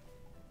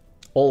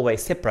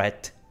 Always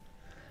separate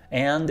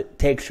and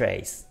take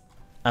trades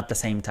at the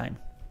same time.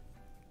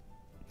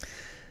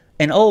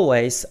 And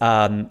always,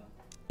 and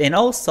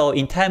also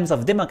in terms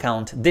of demo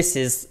account,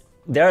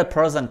 there are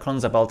pros and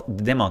cons about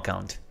the demo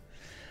account.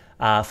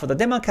 For the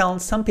demo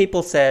account, some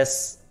people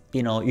says,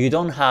 you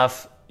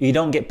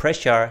don't get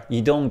pressure,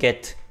 you don't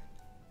get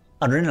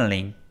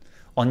adrenaline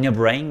on your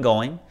brain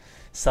going,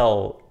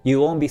 so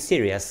you won't be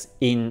serious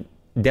in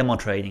demo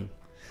trading.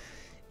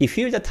 If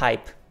you're the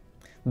type,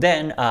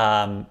 then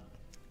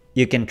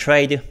you can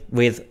trade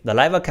with the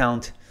live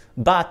account,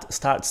 but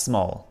start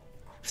small.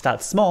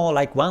 Start small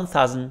like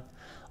 1,000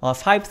 or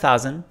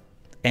 5,000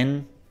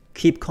 and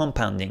keep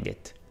compounding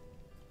it.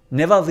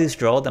 Never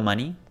withdraw the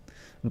money,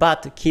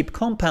 but keep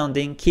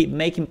compounding, keep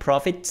making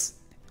profits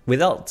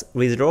without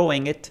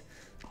withdrawing it,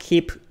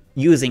 keep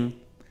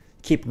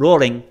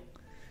rolling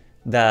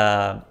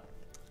the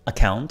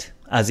account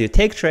as you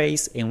take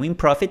trades and win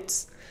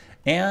profits,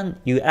 and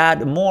you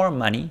add more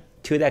money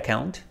to the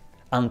account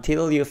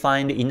until you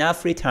find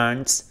enough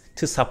returns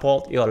to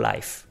support your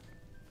life.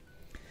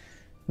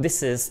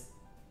 This is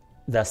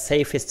the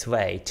safest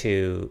way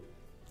to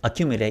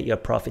accumulate your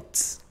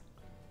profits.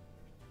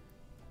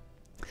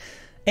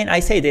 And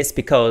I say this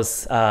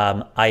because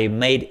I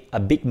made a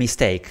big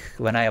mistake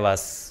when I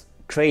was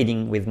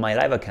trading with my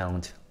live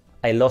account.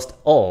 I lost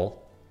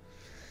all,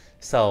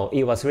 so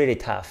it was really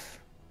tough.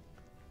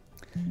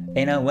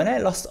 And when I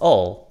lost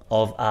all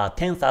of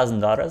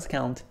 $10,000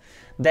 account,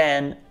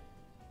 then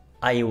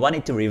I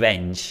wanted to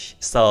revenge.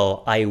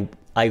 So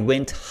I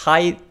went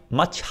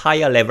much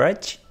higher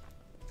leverage,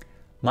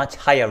 much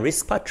higher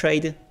risk per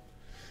trade,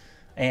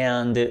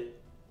 and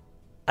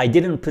I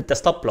didn't put the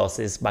stop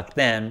losses back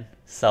then.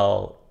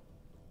 So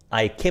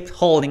I kept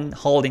holding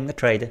the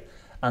trade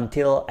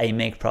until I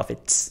make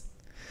profits,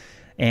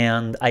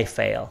 and I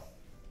fail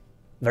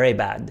very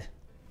bad.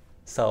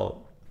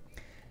 So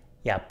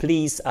yeah,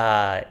 please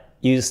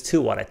use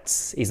 2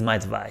 wallets is my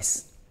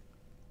advice.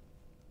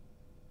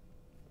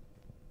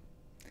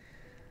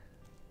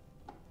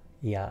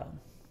 Yeah.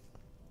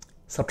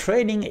 So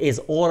trading is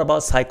all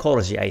about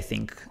psychology, I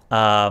think.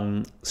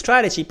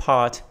 Strategy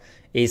part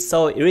is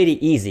so really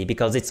easy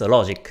because it's a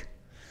logic.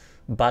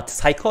 But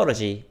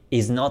psychology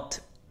is not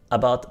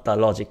about the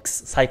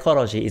logics.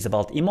 Psychology is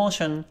about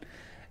emotion,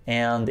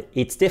 and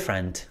it's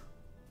different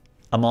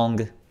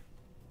among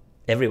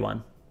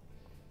everyone.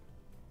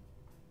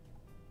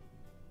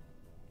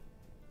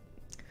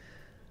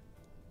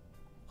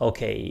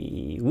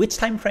 Okay, which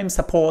time frame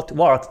support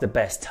works the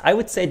best? I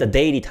would say the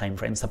daily time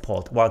frame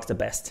support works the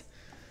best.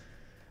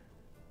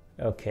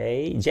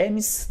 Okay,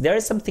 James, there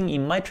is something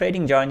in my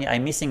trading journey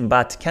I'm missing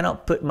but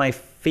cannot put my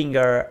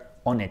finger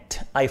on it.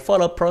 I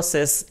follow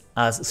process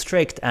as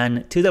strict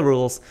and to the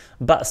rules,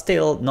 but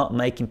still not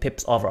making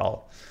pips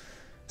overall.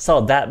 So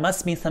that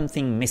must be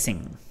something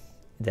missing.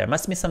 There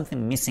must be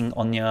something missing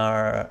on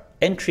your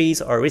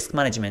entries or risk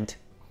management.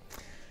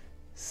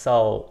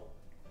 So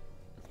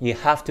you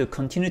have to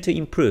continue to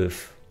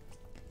improve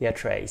your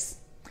trades.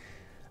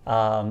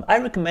 I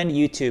recommend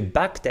you to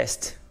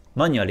backtest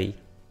manually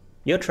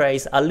your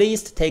trades, at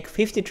least take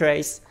 50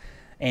 trades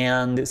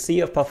and see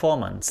your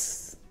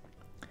performance.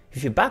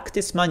 If you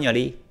backtest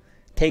manually,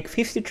 take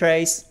 50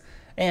 trades,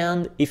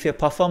 and if your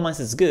performance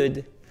is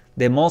good,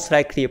 then most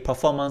likely your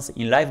performance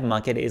in live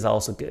market is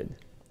also good.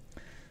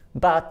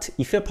 But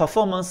if your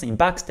performance in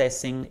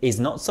backtesting is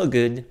not so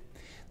good,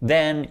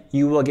 then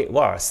you will get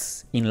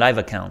worse in live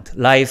account,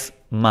 live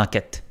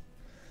market.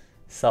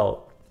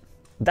 So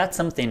that's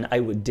something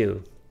I would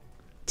do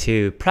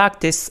to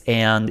practice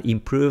and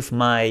improve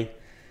my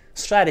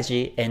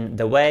strategy and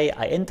the way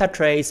I enter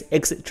trades,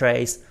 exit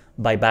trades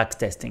by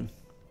backtesting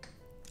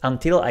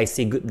until I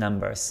see good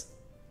numbers.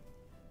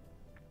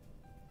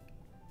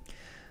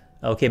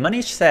 Okay,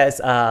 Manish says,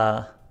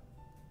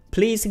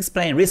 please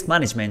explain risk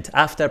management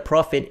after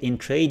profit in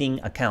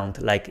trading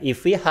account. Like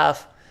if we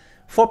have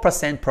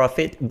 4%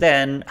 profit,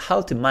 then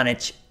how to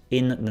manage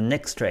in the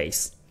next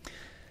trades.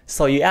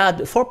 So you add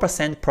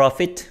 4%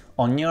 profit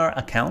on your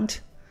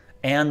account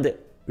and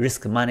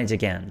risk manage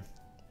again.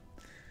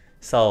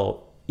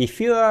 So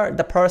if you are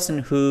the person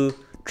who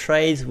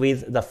trades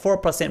with the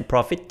 4%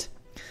 profit,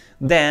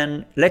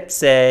 then let's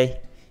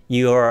say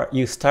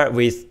you start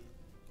with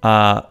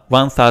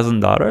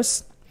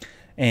 $1,000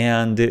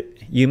 and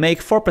you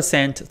make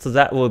 4%, so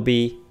that will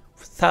be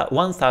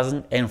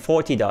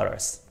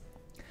 $1,040.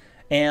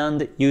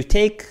 And you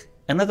take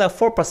another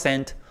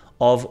 4%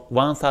 of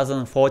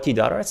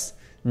 $1,040,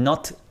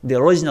 not the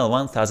original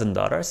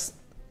 $1,000.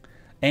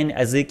 And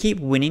as you keep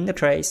winning the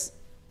trades,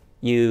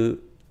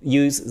 you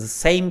use the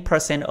same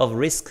percent of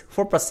risk,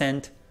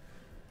 4%,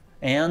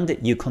 and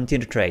you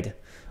continue to trade.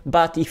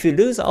 But if you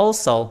lose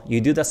also,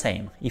 you do the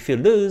same. If you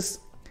lose,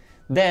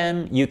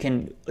 then you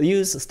can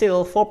use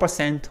still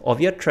 4% of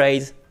your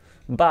trades,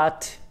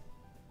 but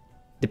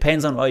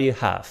depends on what you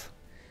have.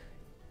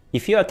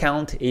 If your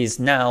account is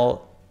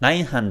now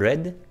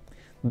 900,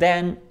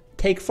 then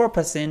take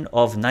 4%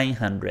 of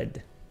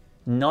 900,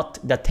 not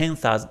the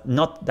 10,000,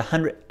 not the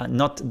 100,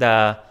 not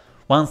the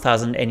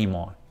 1,000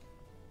 anymore.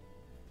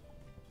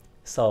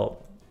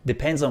 So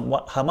depends on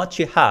how much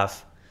you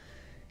have,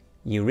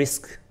 you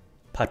risk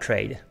per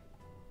trade.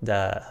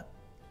 The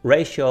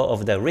ratio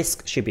of the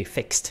risk should be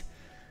fixed,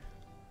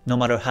 no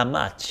matter how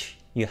much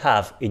you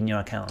have in your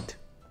account.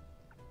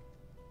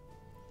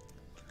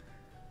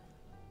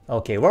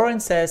 Okay, Warren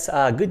says,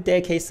 good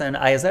day, Kei-san.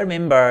 As I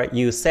remember,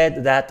 you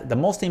said that the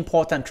most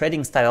important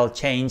trading style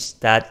change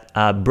that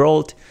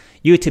brought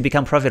you to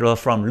become profitable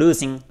from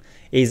losing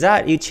is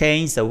that you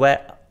change away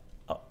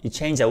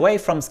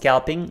from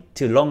scalping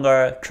to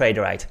longer trade,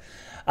 right?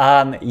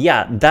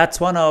 Yeah, that's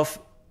one of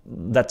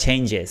the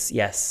changes,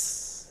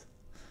 yes.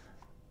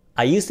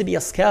 I used to be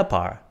a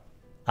scalper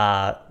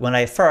when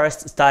I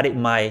first started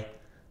my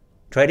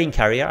trading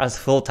career as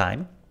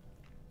full-time,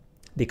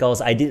 because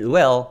I did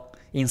well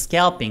in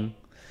scalping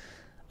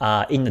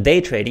in the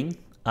day trading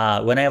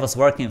when I was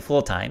working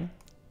full-time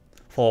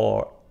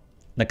for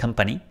the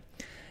company.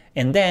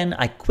 And then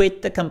I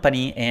quit the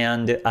company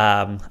and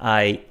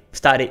I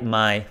started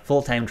my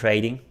full-time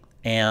trading,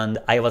 and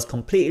I was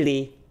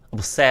completely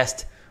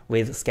obsessed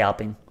with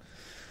scalping.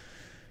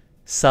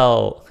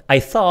 So I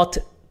thought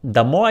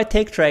the more I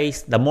take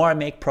trades, the more I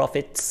make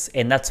profits,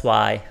 and that's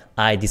why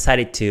I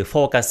decided to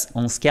focus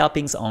on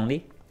scalpings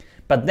only.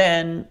 But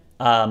then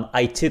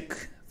I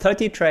took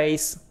 30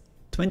 trades,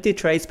 20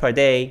 trades per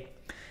day,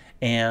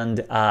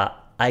 and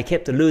I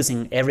kept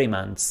losing every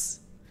month.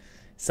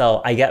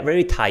 So I got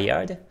very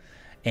tired,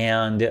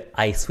 and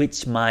I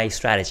switched my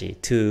strategy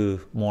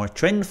to more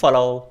trend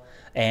follow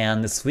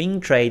and swing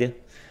trade,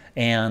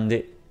 and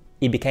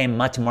it became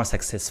much more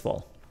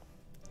successful.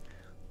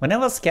 When I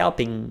was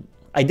scalping,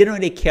 I didn't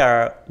really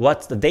care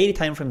what the daily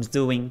time frame is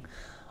doing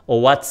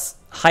or what's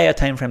higher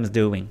time frame is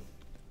doing.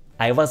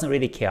 I wasn't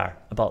really care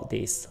about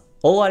this.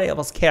 All I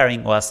was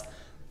caring was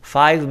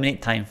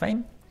 5-minute time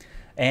frame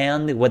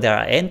and whether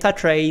I enter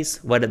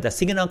trades, whether the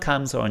signal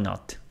comes or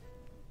not.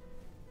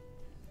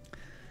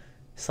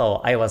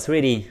 So I was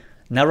really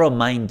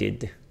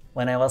narrow-minded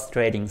when I was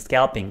trading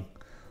scalping,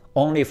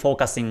 only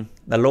focusing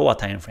the lower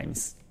time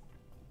frames.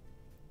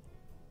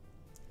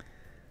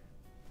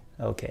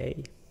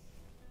 Okay.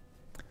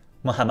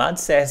 Muhammad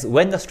says,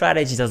 when the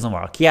strategy doesn't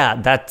work, yeah,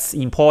 that's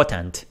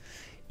important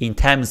in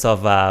terms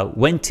of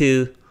when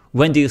do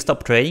you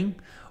stop trading?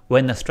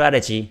 When the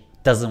strategy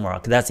doesn't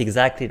work. That's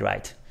exactly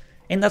right.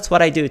 And that's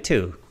what I do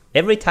too.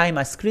 Every time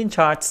I screen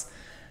charts,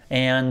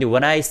 and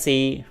when I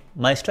see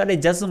my strategy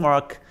doesn't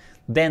work,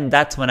 then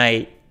that's when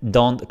I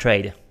don't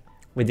trade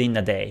within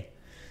a day.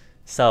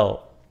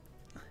 So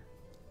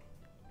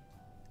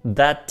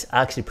that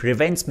actually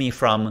prevents me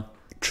from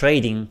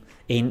trading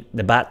in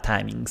the bad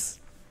timings.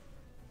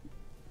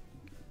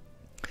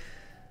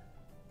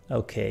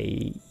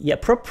 Okay, yeah,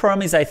 prop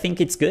firm is, I think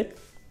it's good.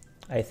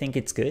 I think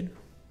it's good.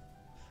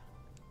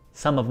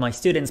 Some of my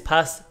students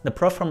pass the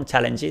prop firm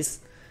challenges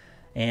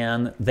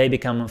and they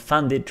become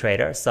funded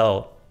traders,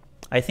 so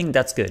I think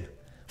that's good.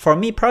 For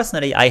me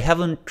personally, I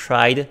haven't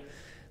tried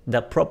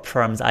the prop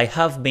firms. I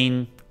have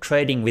been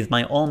trading with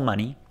my own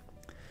money,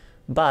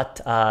 but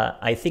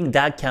I think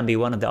that can be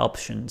one of the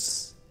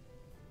options.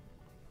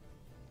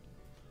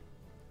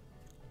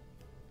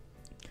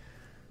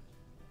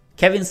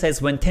 Kevin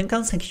says, when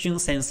Tenkan Senkijun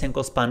sends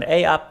Senko span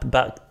A up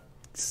but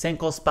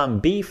Senko span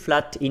B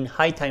flat in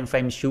high time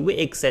frame, should we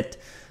exit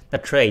the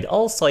trade?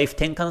 Also, if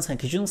Tenkan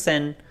Senkijun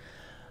Sen,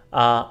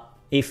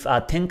 if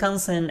Tenkan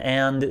Sen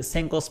and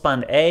Senko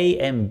span A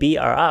and B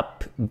are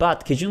up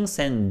but Kijun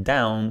Sen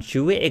down,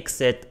 should we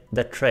exit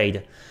the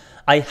trade?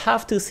 I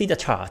have to see the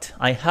chart.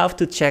 I have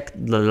to check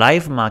the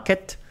live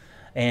market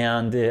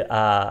and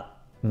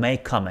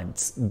make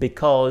comments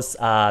because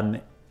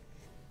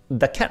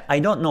I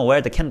don't know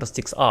where the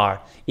candlesticks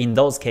are in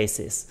those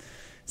cases,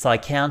 so I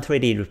can't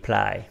really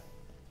reply.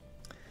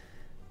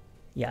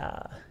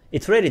 Yeah,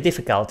 it's really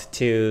difficult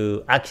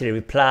to actually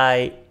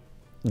reply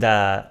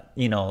the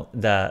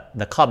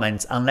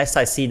comments unless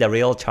I see the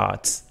real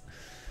charts,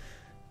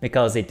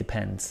 because it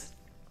depends.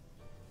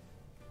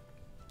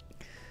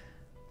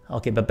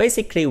 Okay, but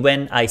basically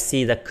when I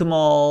see the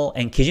Kumo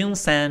and Kijun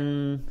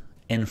Sen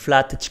and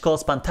flat Chikou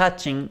span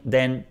touching,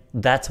 then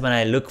that's when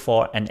I look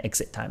for an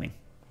exit timing.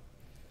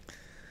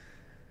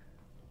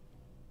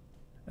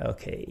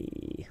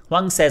 Okay,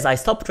 Wang says, I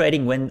stopped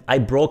trading when I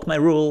broke my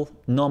rule,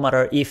 no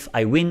matter if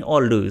I win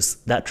or lose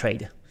that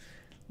trade.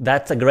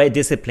 That's a great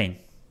discipline,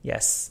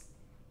 yes.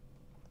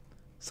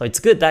 So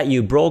it's good that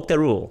you broke the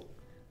rule.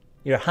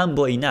 You're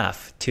humble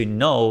enough to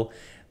know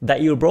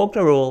that you broke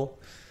the rule,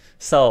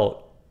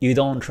 so you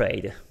don't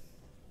trade.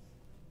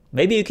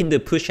 Maybe you can do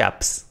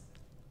push-ups,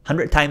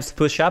 100 times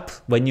push-up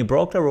when you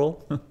broke the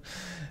rule.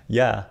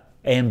 Yeah,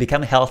 and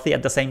become healthy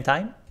at the same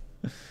time.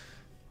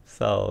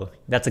 So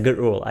that's a good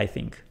rule, I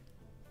think.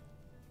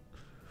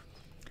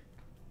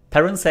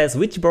 Perun says,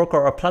 which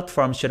broker or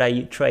platform should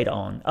I trade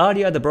on?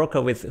 Earlier, the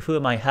broker with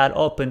whom I had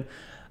open.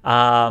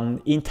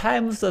 In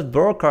terms of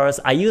brokers,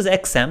 I use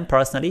XM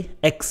personally,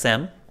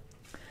 XM,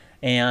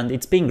 and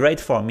it's been great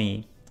for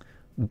me.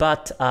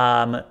 But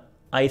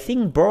I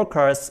think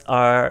brokers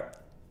are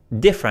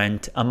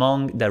different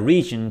among the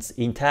regions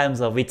in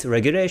terms of its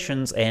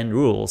regulations and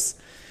rules.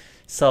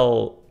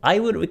 So I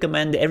would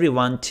recommend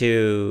everyone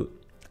to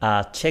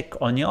check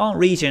on your own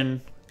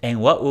region and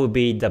what will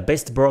be the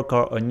best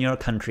broker on your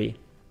country.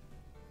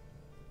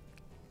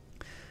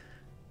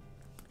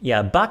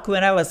 Yeah, back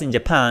when I was in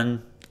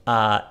Japan,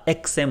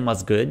 XM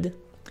was good,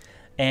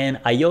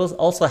 and I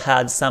also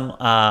had some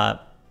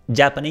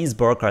Japanese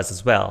brokers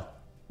as well.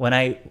 When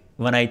I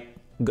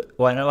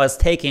was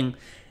taking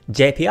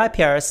JPY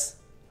pairs,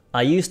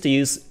 I used to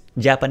use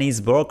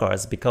Japanese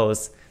brokers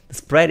because the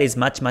spread is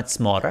much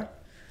smaller.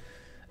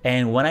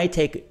 And when I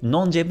take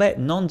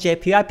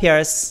non-JPY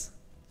pairs,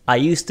 I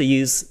used to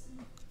use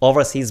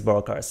overseas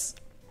brokers.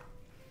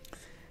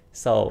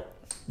 So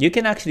you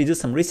can actually do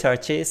some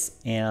researches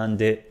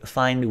and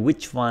find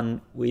which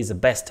one is the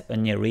best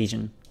in your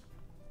region.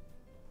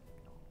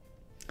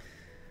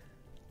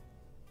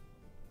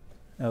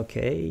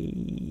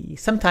 Okay,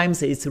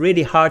 sometimes it's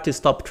really hard to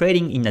stop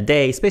trading in a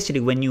day,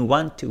 especially when you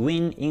want to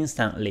win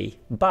instantly.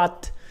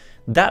 But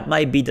that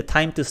might be the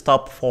time to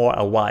stop for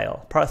a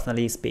while,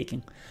 personally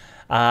speaking.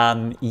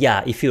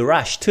 Yeah, if you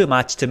rush too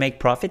much to make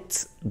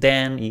profits,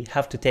 then you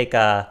have to take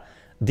a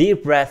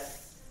deep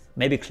breath,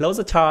 maybe close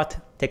the chart,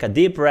 take a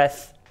deep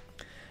breath,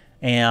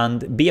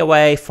 and be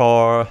away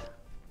for a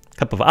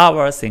couple of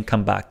hours and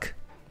come back.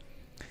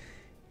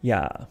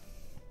 Yeah.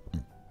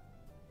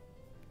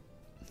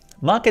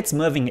 Market's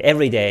moving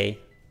every day,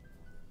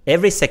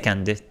 every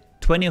second,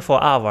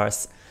 24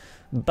 hours,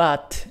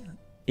 but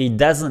it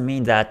doesn't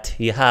mean that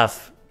you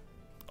have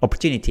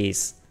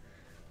opportunities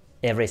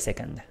every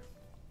second.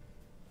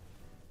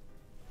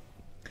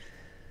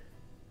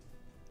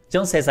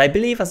 John says, I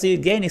believe as you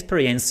gain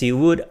experience, you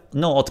would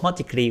know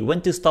automatically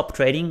when to stop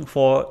trading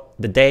for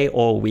the day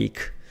or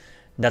week.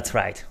 That's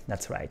right,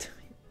 that's right.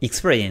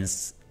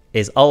 Experience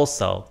is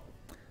also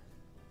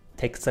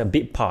takes a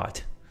big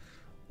part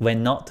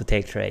when not to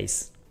take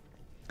trades.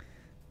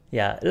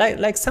 Yeah,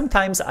 like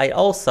sometimes I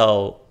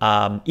also,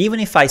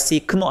 even if I see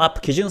Kumo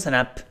up, Kijun-san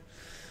up,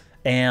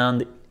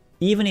 and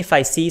even if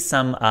I see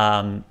some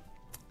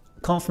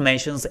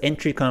confirmations,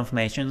 entry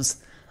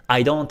confirmations,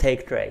 I don't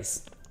take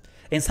trades.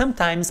 And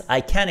sometimes I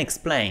can't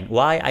explain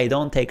why I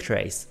don't take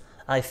trades.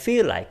 I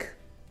feel like,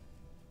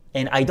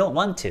 and I don't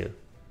want to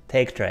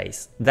take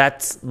trades.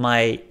 That's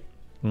my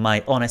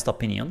honest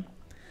opinion.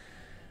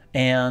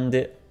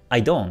 And I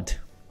don't.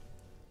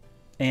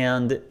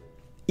 And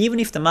even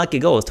if the market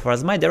goes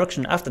towards my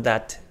direction after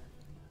that,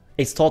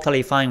 it's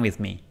totally fine with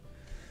me.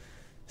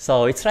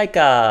 So it's like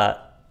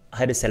a,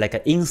 how to say, like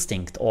an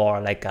instinct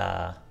or like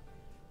a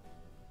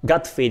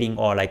gut feeling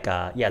or like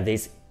a, yeah,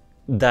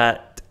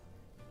 that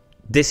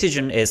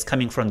decision is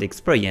coming from the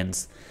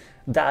experience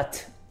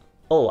that,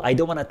 oh, I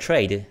don't want to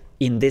trade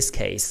in this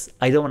case.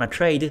 I don't want to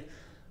trade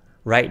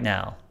right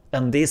now.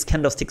 And these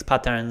candlestick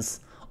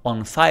patterns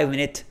on 5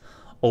 minute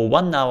or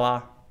 1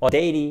 hour or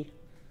daily,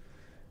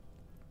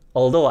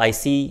 although I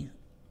see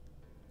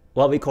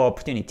what we call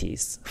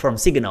opportunities from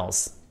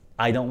signals,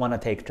 I don't want to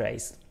take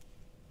trades.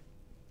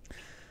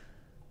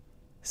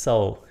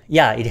 So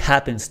yeah, it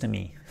happens to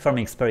me from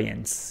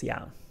experience,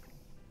 yeah.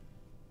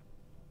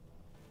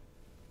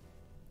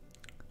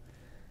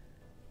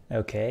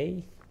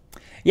 Okay.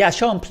 Yeah,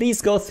 Sean,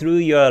 please go through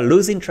your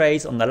losing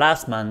trades on the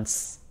last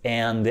months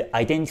and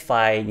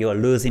identify your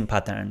losing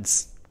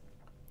patterns.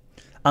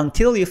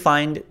 Until you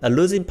find the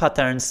losing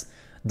patterns,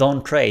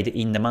 don't trade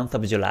in the month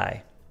of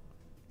July.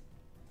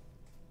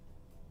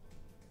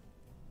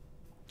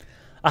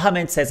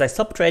 Ahmed says, I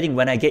stop trading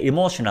when I get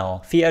emotional,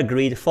 fear,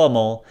 greed,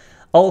 FOMO,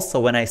 also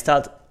when I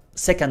start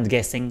second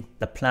guessing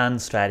the plan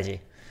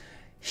strategy.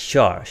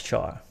 Sure.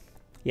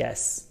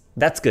 Yes,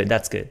 that's good,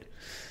 that's good.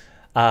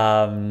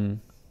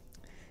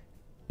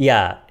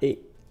 Yeah,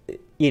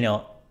 you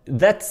know,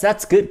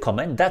 that's good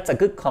comment. That's a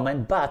good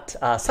comment. But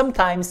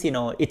sometimes, you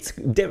know, it's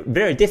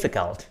very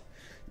difficult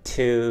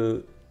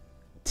to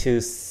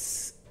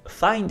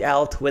find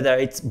out whether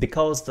it's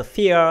because of the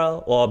fear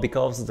or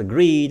because of the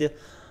greed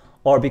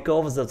or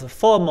because of the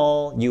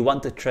FOMO you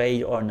want to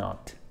trade or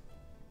not.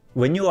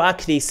 When you're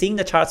actually seeing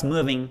the charts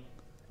moving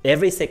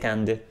every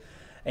second,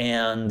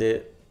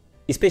 and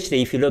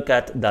especially if you look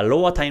at the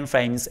lower time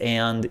frames,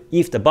 and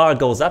if the bar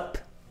goes up,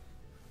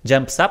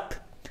 jumps up,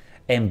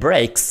 and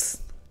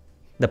breaks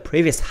the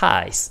previous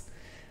highs,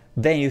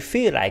 then you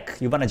feel like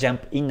you want to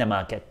jump in the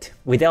market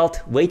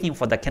without waiting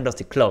for the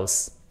candlestick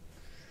close.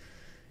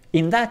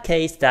 In that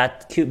case,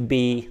 that could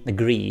be the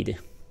greed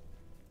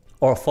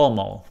or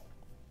FOMO.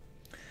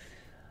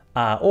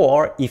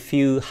 Or if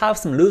you have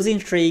some losing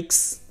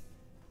streaks,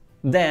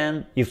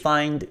 then you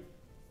find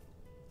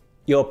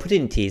your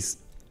opportunities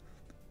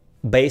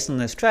based on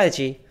the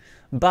strategy,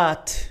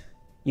 but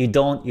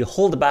you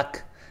hold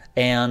back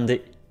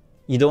and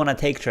you don't want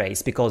to take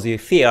trades because you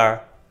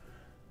fear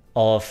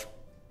of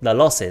the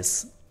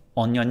losses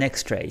on your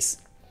next trades.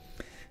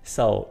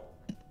 So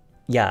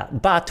yeah,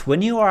 but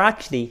when you are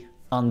actually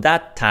on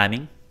that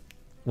timing,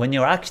 when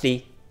you're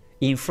actually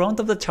in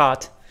front of the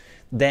chart,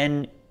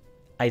 then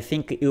I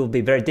think it will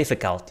be very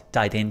difficult to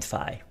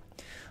identify.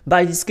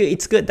 But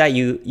it's good that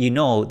you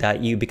know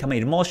that you become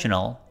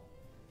emotional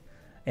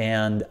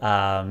and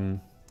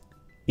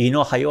you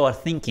know how you are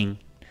thinking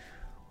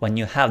when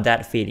you have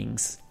that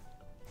feelings.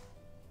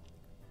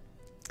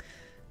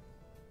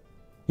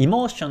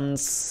 Emotion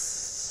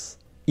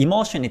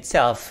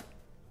itself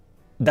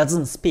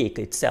doesn't speak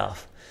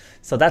itself,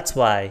 so that's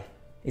why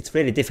it's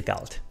really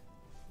difficult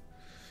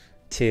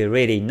to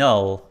really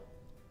know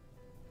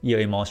your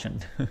emotion.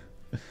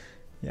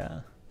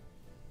 Yeah.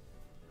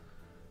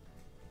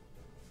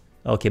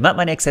 Okay,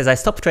 Matmanek says, I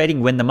stop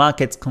trading when the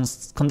market's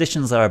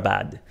conditions are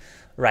bad.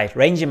 Right,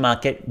 ranging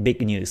market,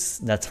 big news.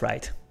 That's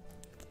right.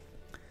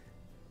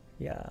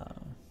 Yeah.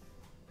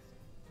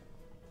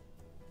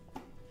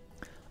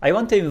 I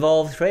want to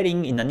involve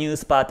trading in the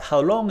news, but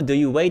how long do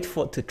you wait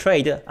to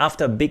trade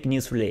after big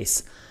news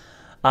release?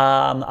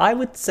 I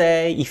would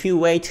say if you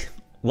wait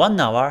 1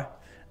 hour,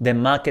 the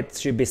market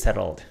should be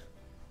settled.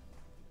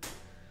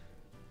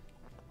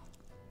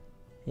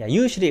 Yeah,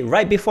 usually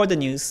right before the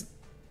news,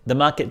 the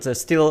markets are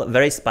still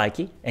very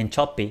spiky and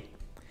choppy.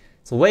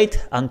 So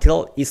wait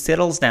until it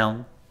settles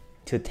down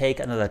to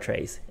take another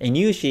trade. And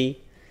usually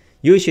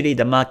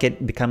the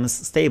market becomes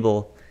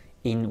stable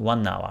in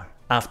 1 hour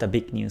after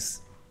big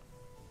news.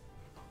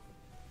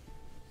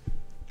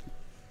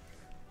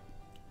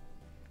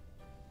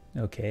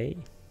 Okay.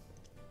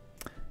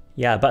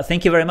 Yeah, but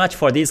thank you very much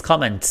for these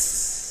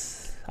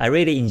comments. I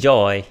really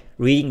enjoy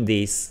reading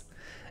these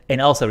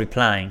and also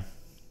replying.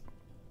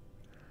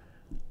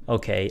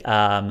 Okay,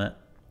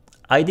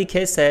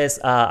 IDK says,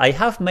 I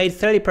have made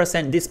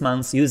 30% this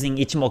month using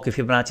Ichimoku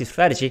Fibonacci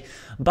strategy,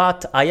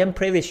 but I am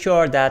pretty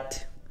sure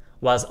that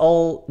was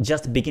all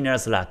just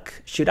beginner's luck.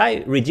 Should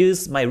I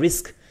reduce my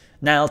risk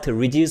now to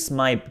reduce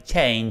my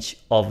chance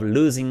of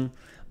losing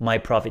my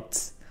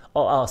profits?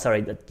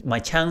 My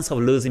chance of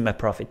losing my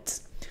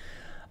profits.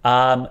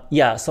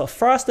 Yeah, so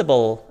first of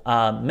all,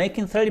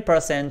 making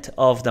 30%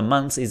 of the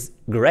month is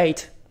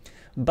great,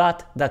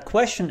 but the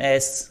question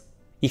is,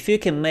 if you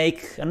can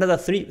make another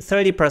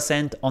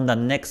 30% on the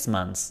next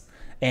month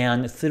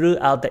and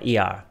throughout the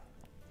year.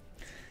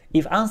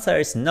 If answer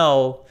is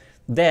no,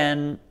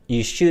 then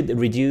you should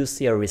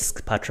reduce your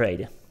risk per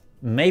trade.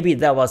 Maybe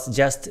that was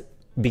just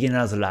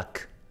beginner's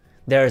luck.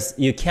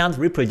 You can't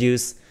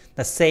reproduce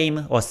the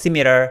same or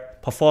similar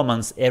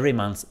performance every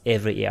month,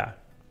 every year.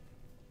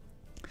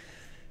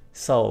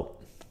 So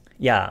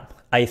yeah,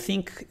 I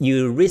think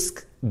you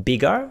risk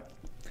bigger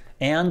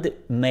and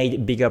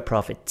made bigger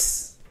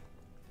profits.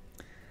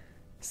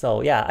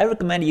 So yeah, I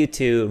recommend you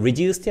to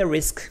reduce your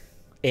risk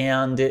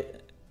and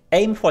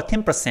aim for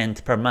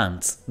 10% per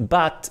month,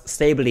 but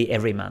stably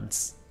every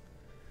month.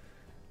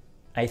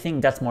 I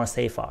think that's more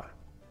safer.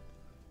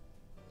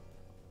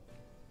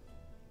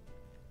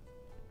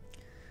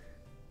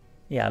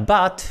 Yeah,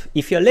 but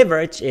if your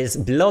leverage is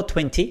below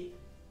 20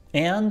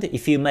 and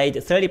if you made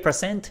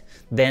 30%,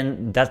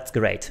 then that's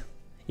great.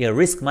 Your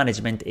risk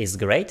management is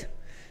great,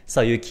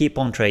 so you keep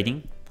on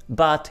trading.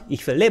 But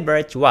if your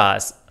leverage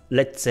was,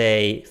 let's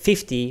say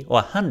 50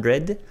 or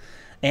 100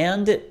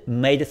 and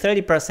made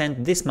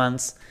 30% this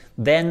month,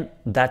 then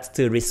that's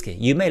too risky.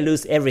 You may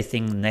lose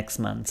everything next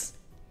month.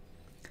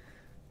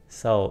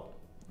 So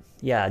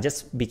yeah,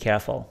 just be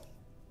careful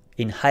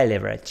in high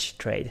leverage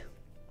trade.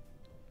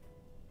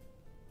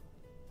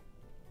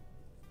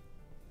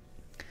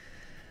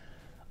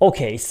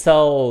 Okay,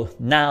 so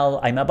now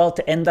I'm about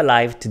to end the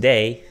live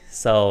today,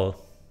 so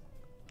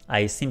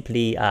I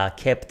simply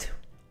kept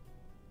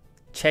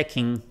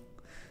checking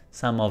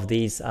some of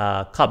these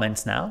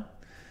comments now.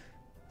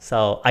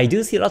 So I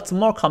do see lots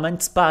more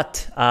comments,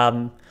 but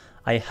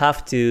I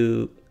have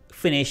to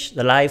finish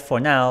the live for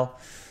now.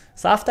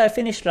 So after I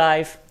finish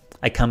live,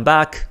 I come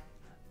back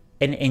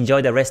and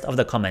enjoy the rest of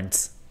the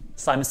comments.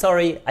 So I'm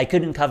sorry I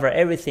couldn't cover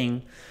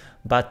everything,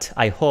 but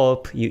I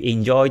hope you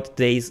enjoyed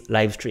today's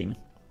live stream.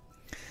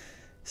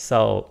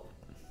 So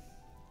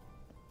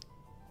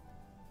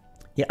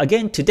yeah,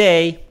 again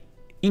today,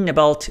 in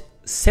about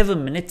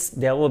 7 minutes,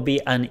 there will be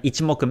an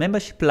Ichimoku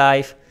membership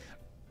live.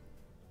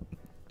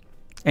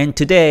 And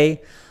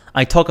today,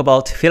 I talk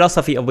about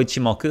philosophy of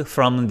Ichimoku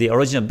from the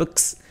original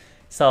books.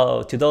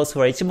 So to those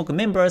who are Ichimoku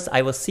members,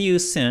 I will see you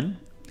soon.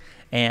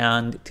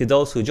 And to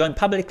those who join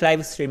public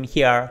live stream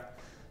here,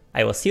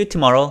 I will see you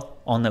tomorrow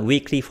on the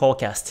weekly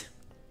forecast.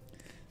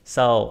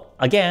 So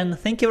again,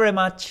 thank you very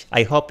much.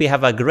 I hope you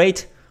have a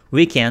great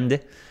weekend.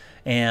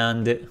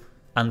 And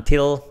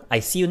until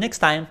I see you next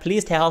time,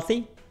 please stay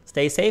healthy,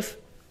 stay safe,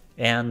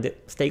 and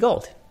stay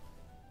gold.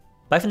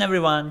 Bye for now,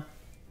 everyone.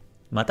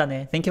 Mata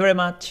ne. Thank you very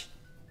much.